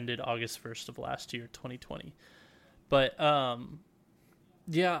then it ended August 1st of last year, 2020. But,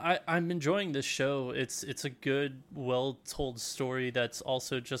 yeah, I'm enjoying this show. It's a good, well-told story that's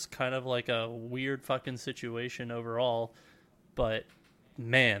also just kind of like a weird fucking situation overall. But,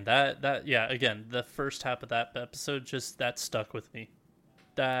 man, that yeah, again, the first half of that episode, just that stuck with me.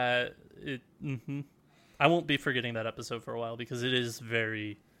 I won't be forgetting that episode for a while because it is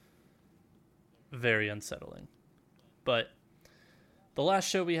very, very unsettling. But the last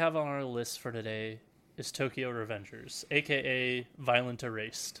show we have on our list for today is Tokyo Revengers, aka Violent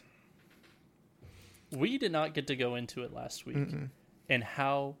Erased. We did not get to go into it last week and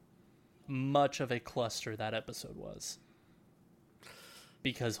how much of a cluster that episode was.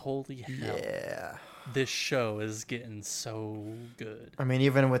 Because holy hell, yeah, this show is getting so good. I mean,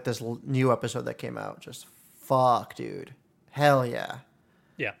 even with this new episode that came out, just fuck, dude. Hell yeah.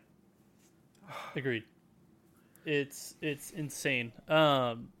 Yeah. Agreed. It's insane.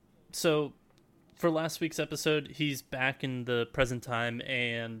 So for last week's episode, he's back in the present time,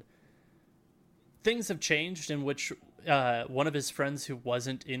 and things have changed in which one of his friends who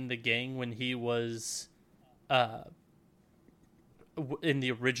wasn't in the gang when he was in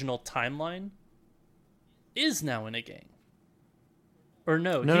the original timeline is now in a gang. Or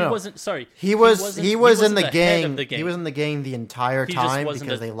no, he wasn't. Sorry, he was in the gang. He was in the gang the entire time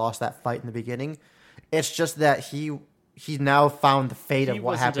because they lost that fight in the beginning. It's just that he now found the fate of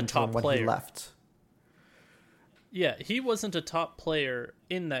what happened to him when he left. Yeah, he wasn't a top player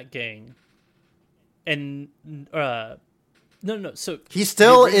in that gang, and no. So he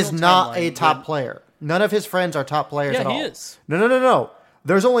still is not a top player. None of his friends are top players at all. Yeah, he is. No.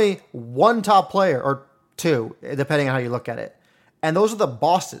 There's only one top player, or 2, depending on how you look at it. And those are the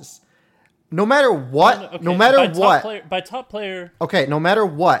bosses. No matter what, no matter what. By top player. Okay, no matter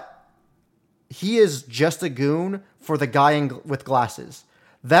what, he is just a goon for the guy with glasses.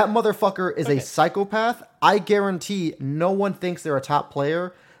 That motherfucker is a psychopath. I guarantee no one thinks they're a top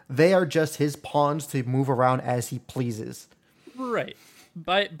player. They are just his pawns to move around as he pleases. Right.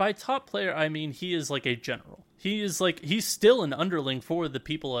 By top player, I mean he is like a general. He's still an underling for the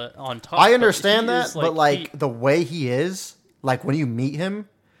people on top. I understand that, but the way he is, like when you meet him,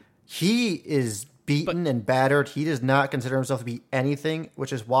 he is beaten and battered. He does not consider himself to be anything,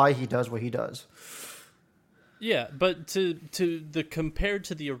 which is why he does what he does. Yeah, but to the compared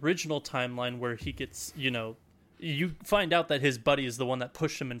to the original timeline where he gets, you find out that his buddy is the one that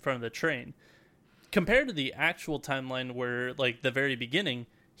pushed him in front of the train. Compared to the actual timeline where, like, the very beginning,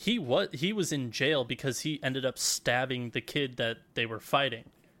 he was in jail because he ended up stabbing the kid that they were fighting.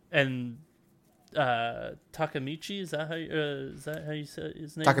 And Takamichi, is that how you say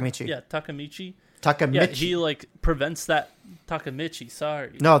his name? Takamichi. Yeah, Takamichi. Takamichi. Yeah, he, like, prevents that. Takamichi,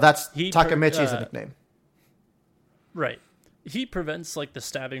 sorry. No, that's Takamichi is a nickname. Right. He prevents, like, the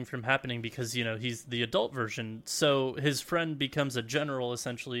stabbing from happening because, he's the adult version. So his friend becomes a general,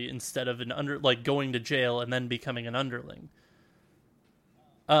 essentially, instead of going to jail and then becoming an underling.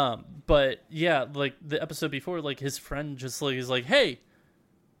 But, yeah, like, the episode before, like, his friend just, like, is like, hey,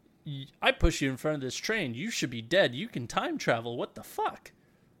 I push you in front of this train. You should be dead. You can time travel. What the fuck?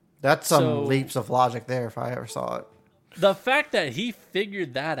 That's some leaps of logic there if I ever saw it. The fact that he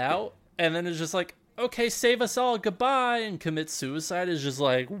figured that out and then is just like, okay, save us all, goodbye, and commit suicide is just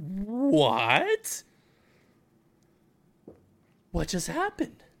like, what? What just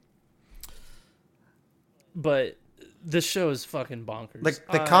happened? But this show is fucking bonkers. Like,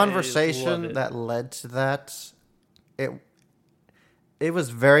 the conversation that led to that, it was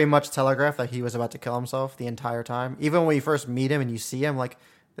very much telegraphed that he was about to kill himself the entire time. Even when you first meet him and you see him, like,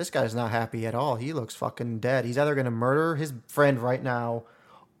 this guy's not happy at all. He looks fucking dead. He's either going to murder his friend right now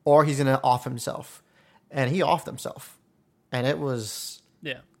or he's going to off himself. And he offed himself. And it was...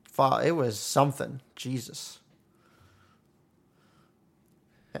 Yeah. It was something. Jesus.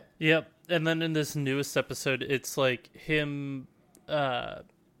 Yep. And then in this newest episode, it's like him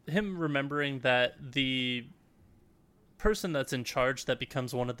remembering that the person that's in charge that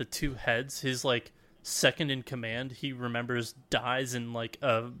becomes one of the two heads, his, like, second in command, he remembers dies in, like,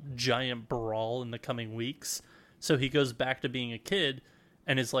 a giant brawl in the coming weeks. So he goes back to being a kid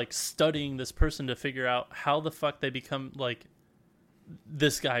and is, like, studying this person to figure out how the fuck they become, like,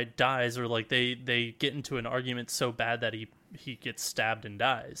 this guy dies, or, like, they get into an argument so bad that he gets stabbed and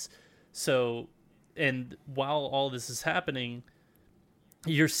dies. So, and while all this is happening,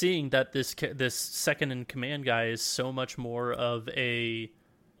 you're seeing that this second in command guy is so much more of a,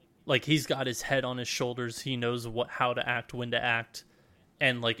 like, he's got his head on his shoulders, he knows how to act, when to act,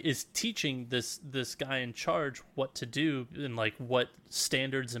 and, like, is teaching this guy in charge what to do and, like, what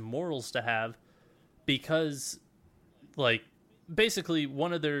standards and morals to have, because, like, basically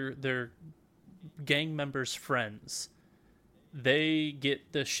one of their gang members' friends, they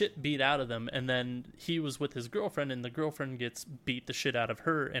get the shit beat out of them, and then he was with his girlfriend, and the girlfriend gets beat the shit out of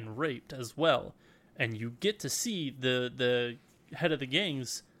her and raped as well. And you get to see the head of the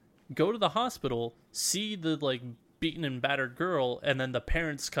gangs go to the hospital, see the, like, beaten and battered girl, and then the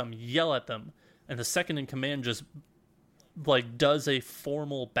parents come yell at them, and the second in command just, like, does a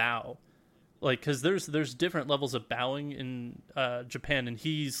formal bow, like, because there's different levels of bowing in Japan, and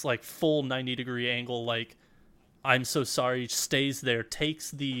he's, like, full 90-degree angle, like, I'm so sorry, stays there, takes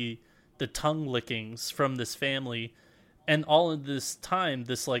the tongue lickings from this family, and all of this time,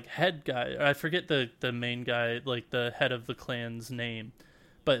 this, like, head guy, I forget the main guy, like, the head of the clan's name,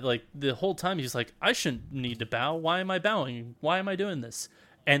 but, like, the whole time he's like, I shouldn't need to bow. Why am I bowing? Why am I doing this?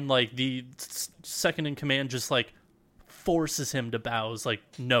 And, like, the second in command just, like, forces him to bow. Is like,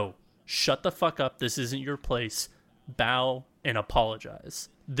 no, shut the fuck up. This isn't your place. Bow and apologize.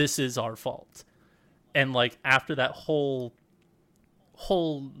 This is our fault. And, like, after that whole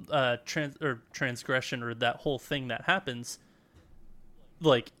transgression, or that whole thing that happens,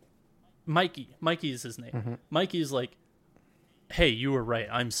 like, Mikey is his name. Mm-hmm. Mikey's like, hey, you were right.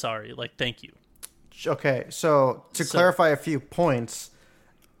 I'm sorry. Like, thank you. Okay, so to clarify a few points,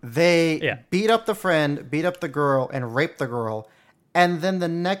 they beat up the friend, beat up the girl, and raped the girl, and then the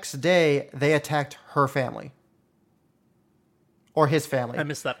next day they attacked her family. Or his family. I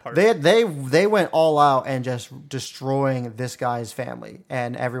missed that part. They went all out and just destroying this guy's family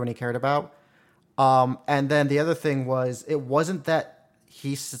and everyone he cared about. And then the other thing was, it wasn't that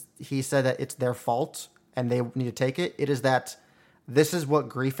he said that it's their fault and they need to take it. It is that this is what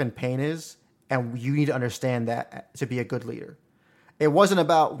grief and pain is, and you need to understand that to be a good leader. It wasn't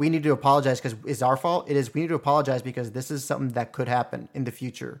about we need to apologize because it's our fault. It is we need to apologize because this is something that could happen in the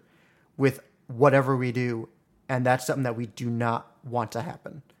future with whatever we do, and that's something that we do not want to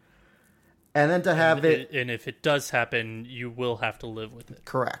happen. And then to have and if it does happen, you will have to live with it.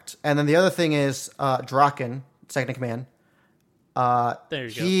 Correct. And then the other thing is Draken, second in command. There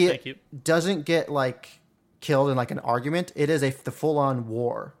you go. He Thank you. Doesn't get, like, killed in, like, an argument. It is the full-on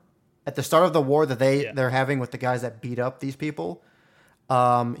war. At the start of the war that they're having with the guys that beat up these people,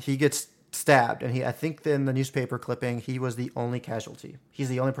 he gets stabbed, and I think in the newspaper clipping, he was the only casualty. He's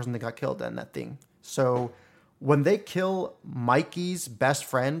the only person that got killed in that thing. So when they kill Mikey's best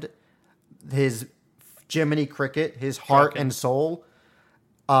friend, his Jiminy Cricket, his heart and soul,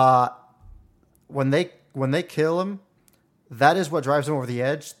 when they kill him, that is what drives him over the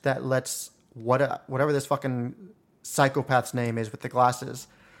edge. That lets whatever this fucking psychopath's name is with the glasses.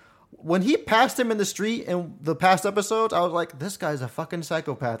 When he passed him in the street in the past episodes, I was like, this guy's a fucking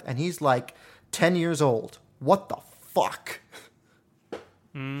psychopath. And he's like 10 years old. What the fuck?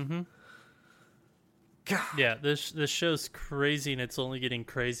 Mm-hmm. God. Yeah, this show's crazy, and it's only getting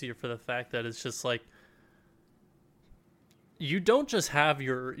crazier for the fact that it's just like, you don't just have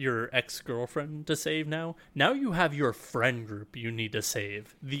your ex-girlfriend to save now. Now you have your friend group you need to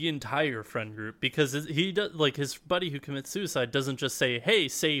save. The entire friend group. Because he does, like, his buddy who commits suicide doesn't just say, hey,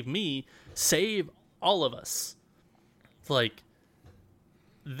 save me. Save all of us. It's like,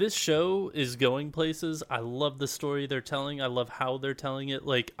 this show is going places. I love the story they're telling. I love how they're telling it.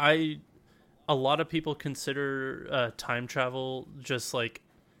 Like, a lot of people consider time travel just like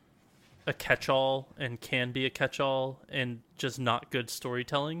a catch-all, and can be a catch-all, and just not good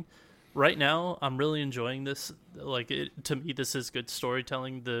storytelling. Right now, I'm really enjoying this. Like, to me, this is good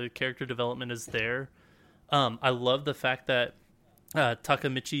storytelling. The character development is there. I love the fact that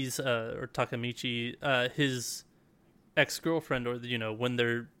Takamichi, his ex-girlfriend, or when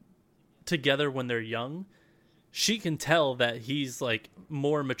they're together when they're young, she can tell that he's like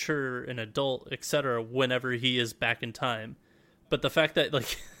more mature and adult, etc. whenever he is back in time. But the fact that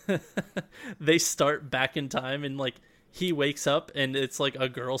like they start back in time, and like he wakes up and it's like a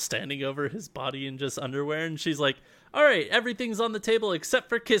girl standing over his body in just underwear, and she's like, all right, everything's on the table except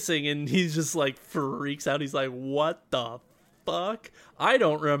for kissing, and he's just like freaks out. He's like, what the fuck? I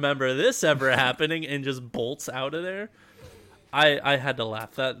don't remember this ever happening, and just bolts out of there. I had to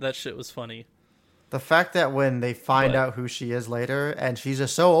laugh. That shit was funny. The fact that when they find out who she is later, and she's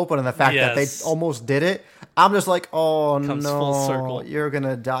just so open in the fact that they almost did it, I'm just like, oh Comes full circle. no, you're going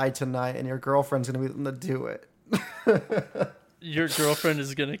to die tonight, and your girlfriend's going to be able to do it. Your girlfriend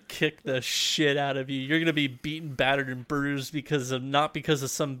is going to kick the shit out of you. You're going to be beaten, battered, and bruised not because of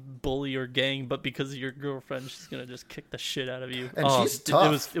some bully or gang, but because of your girlfriend. She's going to just kick the shit out of you. And she's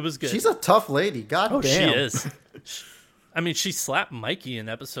tough. It was good. She's a tough lady. God damn. She is. I mean, she slapped Mikey in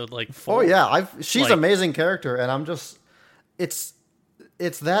episode like 4. Oh yeah, she's an amazing character, and I'm just, it's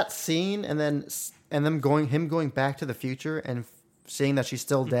that scene, and then him going back to the future and seeing that she's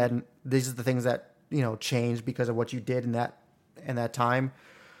still dead, and these are the things that changed because of what you did in that time.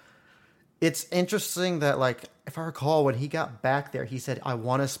 It's interesting that, like, if I recall, when he got back there, he said, I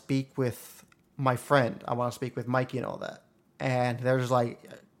want to speak with my friend, I want to speak with Mikey and all that, and there's like,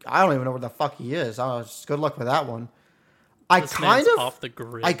 I don't even know where the fuck he is. Good luck with that one. I kind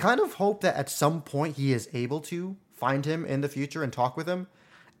of hope that at some point he is able to find him in the future and talk with him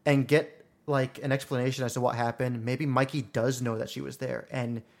and get like an explanation as to what happened. Maybe Mikey does know that she was there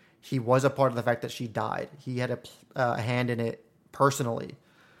and he was a part of the fact that she died. He had a hand in it personally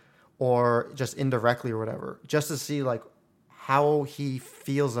or just indirectly or whatever, just to see like how he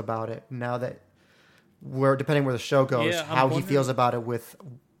feels about it now that depending where the show goes, how he feels about it with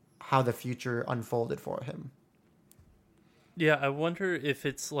how the future unfolded for him. Yeah, I wonder if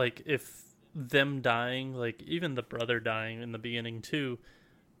it's like, if them dying, like even the brother dying in the beginning too,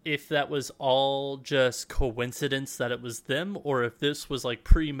 if that was all just coincidence that it was them, or if this was like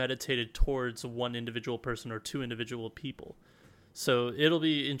premeditated towards one individual person or two individual people. So it'll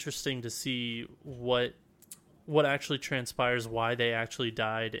be interesting to see what actually transpires, why they actually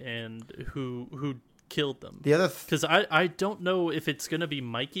died, and who killed them. The other because I don't know if it's gonna be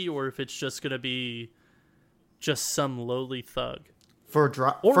Mikey or if it's just gonna be just some lowly thug,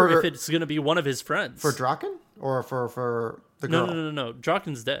 if it's going to be one of his friends. For Draken or for the girl? No.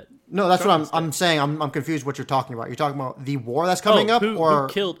 Draken's dead. No, that's what I'm saying. I'm confused what you're talking about. You're talking about the war that's coming up, or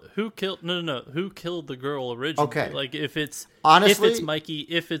who killed? No. Who killed the girl originally? Okay, like if it's Mikey,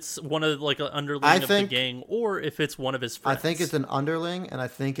 if it's one of like an underling of the gang, or if it's one of his friends. I think it's an underling, and I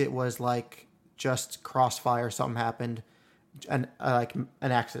think it was like just crossfire. Something happened. Like an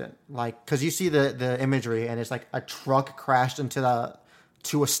accident, like because you see the imagery and it's like a truck crashed into a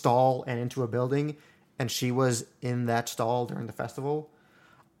stall and into a building, and she was in that stall during the festival.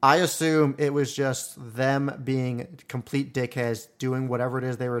 I assume it was just them being complete dickheads, doing whatever it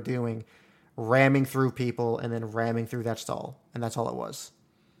is they were doing, ramming through people and then ramming through that stall, and that's all it was.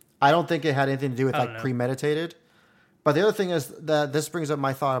 I don't think it had anything to do with like premeditated. But the other thing is that this brings up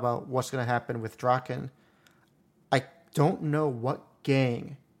my thought about what's going to happen with Draken. Don't know what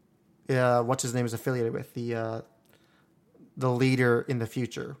gang what's his name is affiliated with, the the leader in the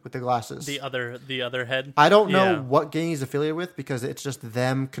future with the glasses. The other head. I don't know what gang he's affiliated with because it's just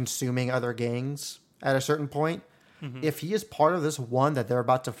them consuming other gangs at a certain point. Mm-hmm. If he is part of this one that they're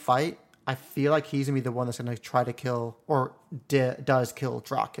about to fight, I feel like he's going to be the one that's going to try to kill or does kill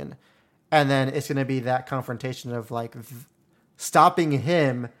Draken. And then it's going to be that confrontation of like stopping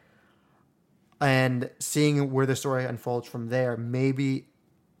him and seeing where the story unfolds from there. Maybe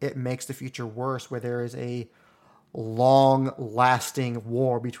it makes the future worse where there is a long-lasting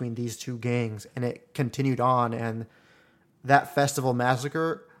war between these two gangs, and it continued on, and that festival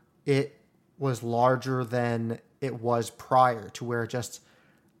massacre, it was larger than it was prior to where just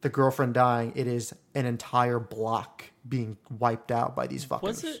the girlfriend dying, it is an entire block being wiped out by these fuckers.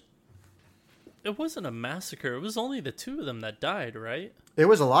 Was it? It wasn't a massacre. It was only the two of them that died, right? It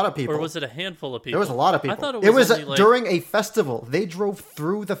was a lot of people. Or was it a handful of people? It was a lot of people. I thought it was only, during a festival. They drove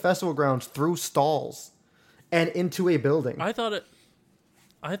through the festival grounds, through stalls, and into a building. I thought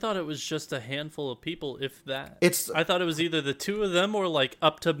it was just a handful of people, if that. I thought it was either the two of them or like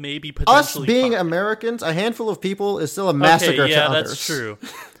up to maybe potentially us being 5. Americans. A handful of people is still a massacre to others. That's true.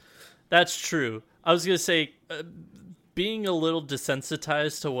 That's true. I was gonna say. Being a little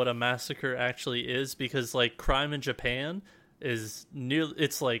desensitized to what a massacre actually is, because like crime in Japan is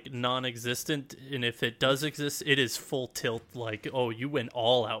it's like non-existent, and if it does exist, it is full tilt, like, oh, you went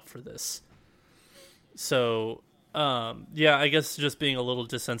all out for this. So I guess just being a little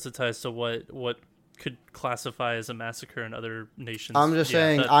desensitized to what could classify as a massacre in other nations. I'm just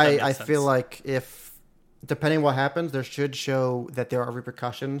saying that I feel like if depending what happens, there should show that there are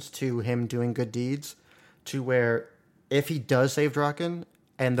repercussions to him doing good deeds, to where if he does save Draken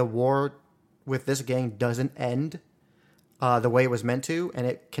and the war with this gang doesn't end the way it was meant to, and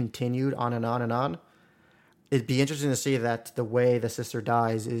it continued on and on and on, it'd be interesting to see that the way the sister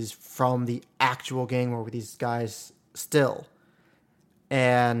dies is from the actual gang war with these guys still.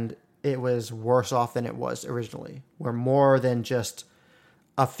 And it was worse off than it was originally, where more than just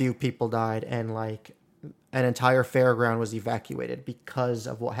a few people died and like an entire fairground was evacuated because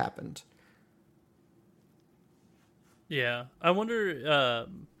of what happened. Yeah, I wonder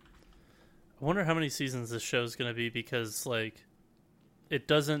how many seasons this show is going to be, because like it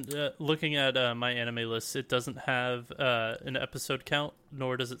doesn't. Looking at my anime list, it doesn't have an episode count,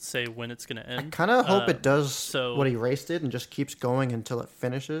 nor does it say when it's going to end. I kind of hope it does what Erased did and just keeps going until it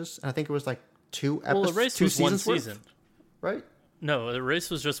finishes. And I think it was like 2 episodes. Well, Erased was one season, right? No, the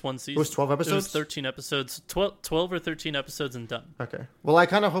race was just one season. It was 12 episodes? It was 13 episodes. 12 or 13 episodes and done. Okay. Well, I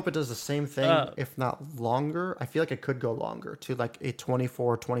kind of hope it does the same thing, if not longer. I feel like it could go longer to like a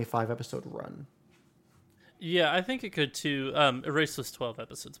 24, 25 episode run. Yeah, I think it could too. Erased was 12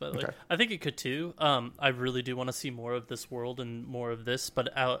 episodes, by the way. I think it could too. I really do want to see more of this world and more of this, but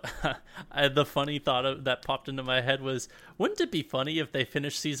the funny thought that popped into my head was, wouldn't it be funny if they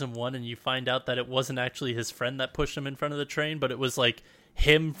finished season 1 and you find out that it wasn't actually his friend that pushed him in front of the train, but it was like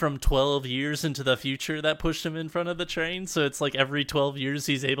him from 12 years into the future that pushed him in front of the train? So it's like every 12 years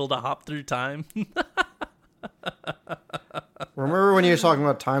he's able to hop through time. Remember when you were talking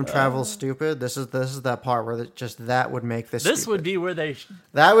about time travel stupid? This is that part where that would make this. This stupid. would be where they.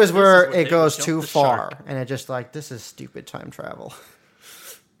 That was where it goes too far, and it just like, this is stupid time travel.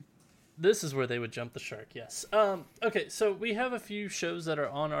 This is where they would jump the shark. Yes. Okay, so we have a few shows that are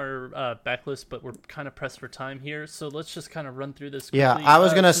on our backlist, but we're kind of pressed for time here. So let's just kind of run through this quickly. Yeah, I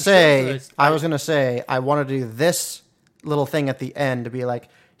was gonna say I want to do this little thing at the end to be like,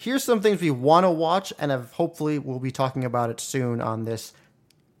 here's some things we want to watch, and hopefully we'll be talking about it soon on this,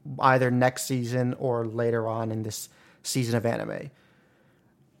 either next season or later on in this season of anime.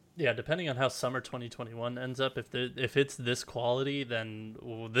 Yeah, depending on how summer 2021 ends up, if it's this quality, then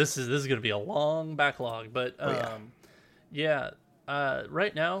this is going to be a long backlog. But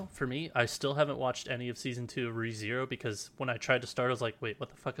right now for me, I still haven't watched any of season 2 of ReZero, because when I tried to start, I was like, wait, what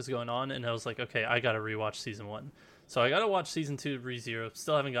the fuck is going on? And I was like, okay, I got to rewatch season 1. So I got to watch season 2 of ReZero.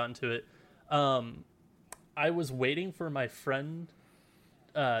 Still haven't gotten to it. I was waiting for my friend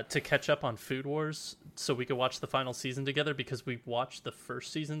to catch up on Food Wars so we could watch the final season together, because we watched the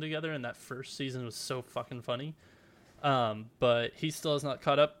first season together, and that first season was so fucking funny. But he still has not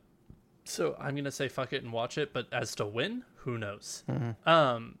caught up. So I'm going to say fuck it and watch it. But as to when, who knows?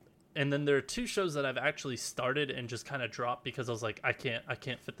 Mm-hmm. And then there are 2 shows that I've actually started and just kind of dropped because I was like, I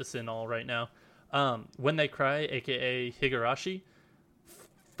can't fit this in all right now. When They Cry, aka Higurashi,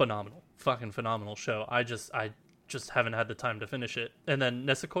 phenomenal, fucking phenomenal show. I just haven't had the time to finish it. And then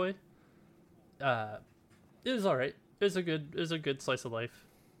Nesekoi, it was all right. It was a good slice of life.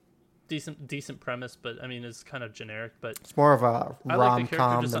 Decent premise, but I mean, it's kind of generic. But it's more of a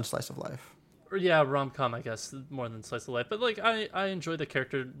rom-com than slice of life. Or yeah, rom-com, I guess, more than slice of life. But like, I enjoy the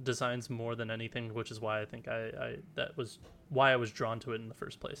character designs more than anything, which is why I think that was why I was drawn to it in the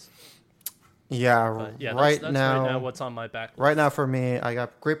first place. Yeah, But yeah, right that's now, right now what's on my backlist. right now for me, I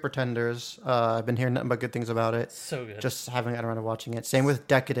got Great Pretenders. I've been hearing nothing but good things about it. So good. Just haven't gotten around to watching it. Same with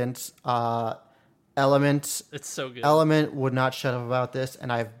Decadence. Element. It's so good. Element would not shut up about this,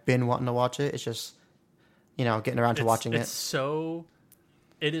 and I've been wanting to watch it. It's just, getting around to watching it.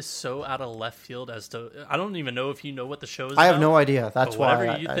 It is so out of left field as to I don't even know if you know what the show is. I have about, no idea. That's why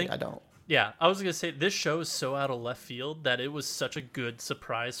I don't. Yeah, I was gonna say this show is so out of left field that it was such a good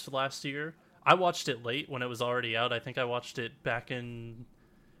surprise for last year. I watched it late when it was already out. I think I watched it back in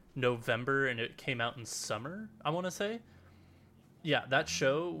November and it came out in summer, I want to say. Yeah, that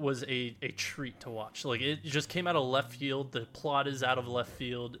show was a treat to watch. Like, it just came out of left field. The plot is out of left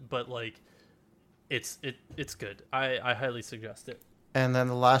field, but like it's good. I highly suggest it. And then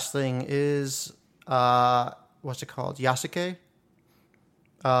the last thing is, what's it called? Yasuke?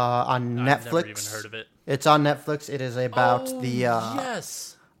 On Netflix. I've never even heard of it. It's on Netflix. It is about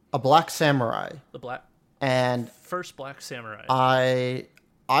yes, a black samurai. And first black samurai. I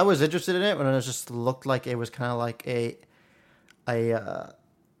was interested in it when it just looked like it was kind of like a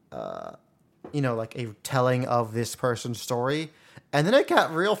telling of this person's story. And then it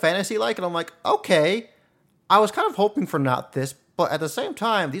got real fantasy-like, and I'm like, okay. I was kind of hoping for not this, but at the same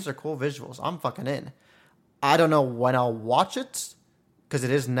time, these are cool visuals. I'm fucking in. I don't know when I'll watch it, because it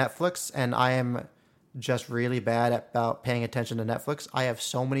is Netflix, and I am just really bad about paying attention to Netflix. I have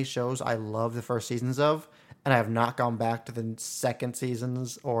so many shows I love the first seasons of, and I have not gone back to the second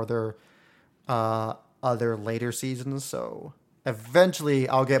seasons or their other later seasons, so eventually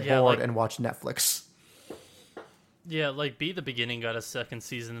I'll get bored and watch Netflix. Yeah, like Be the Beginning got a second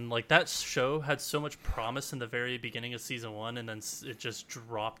season, and like that show had so much promise in the very beginning of season 1, and then it just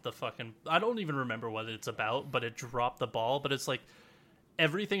dropped the fucking... I don't even remember what it's about, but it dropped the ball. But it's like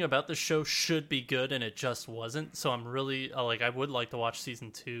everything about the show should be good, and it just wasn't. So I'm really I would like to watch season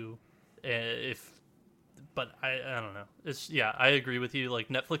 2, but I don't know. I agree with you. Like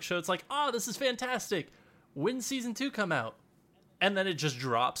Netflix show, it's like, this is fantastic. When season 2 come out? And then it just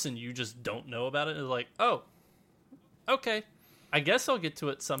drops, and you just don't know about it. It's like, okay, I guess I'll get to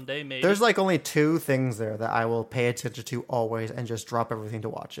it someday, maybe. There's like only 2 things there that I will pay attention to always and just drop everything to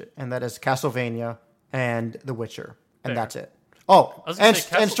watch it. And that is Castlevania and The Witcher. And that's it. Oh, and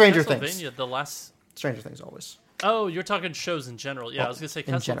Stranger Things. Stranger Things always. Oh, you're talking shows in general. Yeah, I was going to say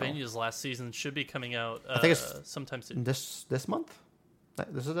Castlevania's last season should be coming out I think it's sometime soon. This month?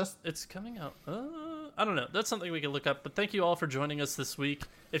 It's coming out. I don't know. That's something we can look up. But thank you all for joining us this week.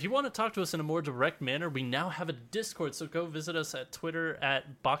 If you want to talk to us in a more direct manner, we now have a Discord. So go visit us at Twitter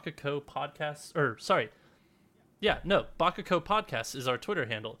at Bakako Podcast. Bakako Podcast is our Twitter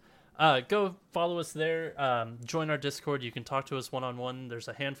handle. Go follow us there. Join our Discord. You can talk to us one-on-one. There's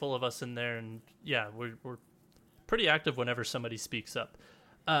a handful of us in there. And yeah, we're pretty active whenever somebody speaks up.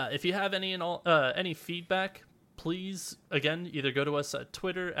 If you have any feedback, please, again, either go to us at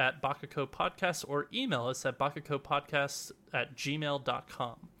Twitter at Bakako Podcast or email us at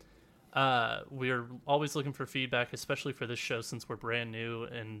bakakopodcast@gmail.com. We're always looking for feedback, especially for this show since we're brand new,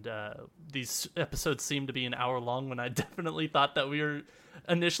 and these episodes seem to be an hour long when I definitely thought that we were,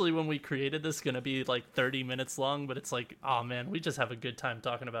 initially when we created this, going to be like 30 minutes long, but it's like, oh man, we just have a good time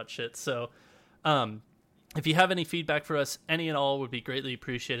talking about shit. So if you have any feedback for us, any and all would be greatly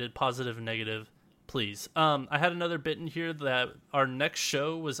appreciated, positive and negative. Please. I had another bit in here that our next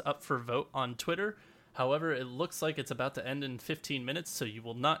show was up for vote on Twitter. However, it looks like it's about to end in 15 minutes, so you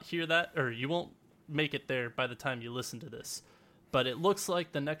will not hear that, or you won't make it there by the time you listen to this. But it looks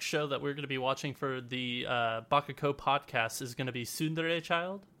like the next show that we're going to be watching for the Bakako Podcast is going to be Tsundere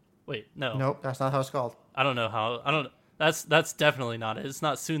Child. Wait, no. Nope, that's not how it's called. I don't know. That's definitely not it. It's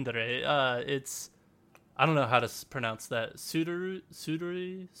not Tsundere. I don't know how to pronounce that. Suduru.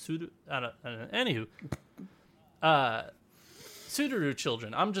 I don't know. Anywho, Suduru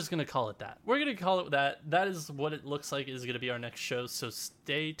Children. I'm just gonna call it that. We're gonna call it that. That is what it looks like is gonna be our next show. So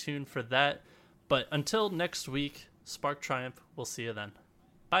stay tuned for that. But until next week, Spark Triumph. We'll see you then.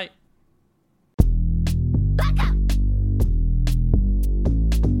 Bye.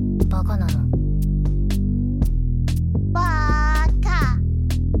 Baka.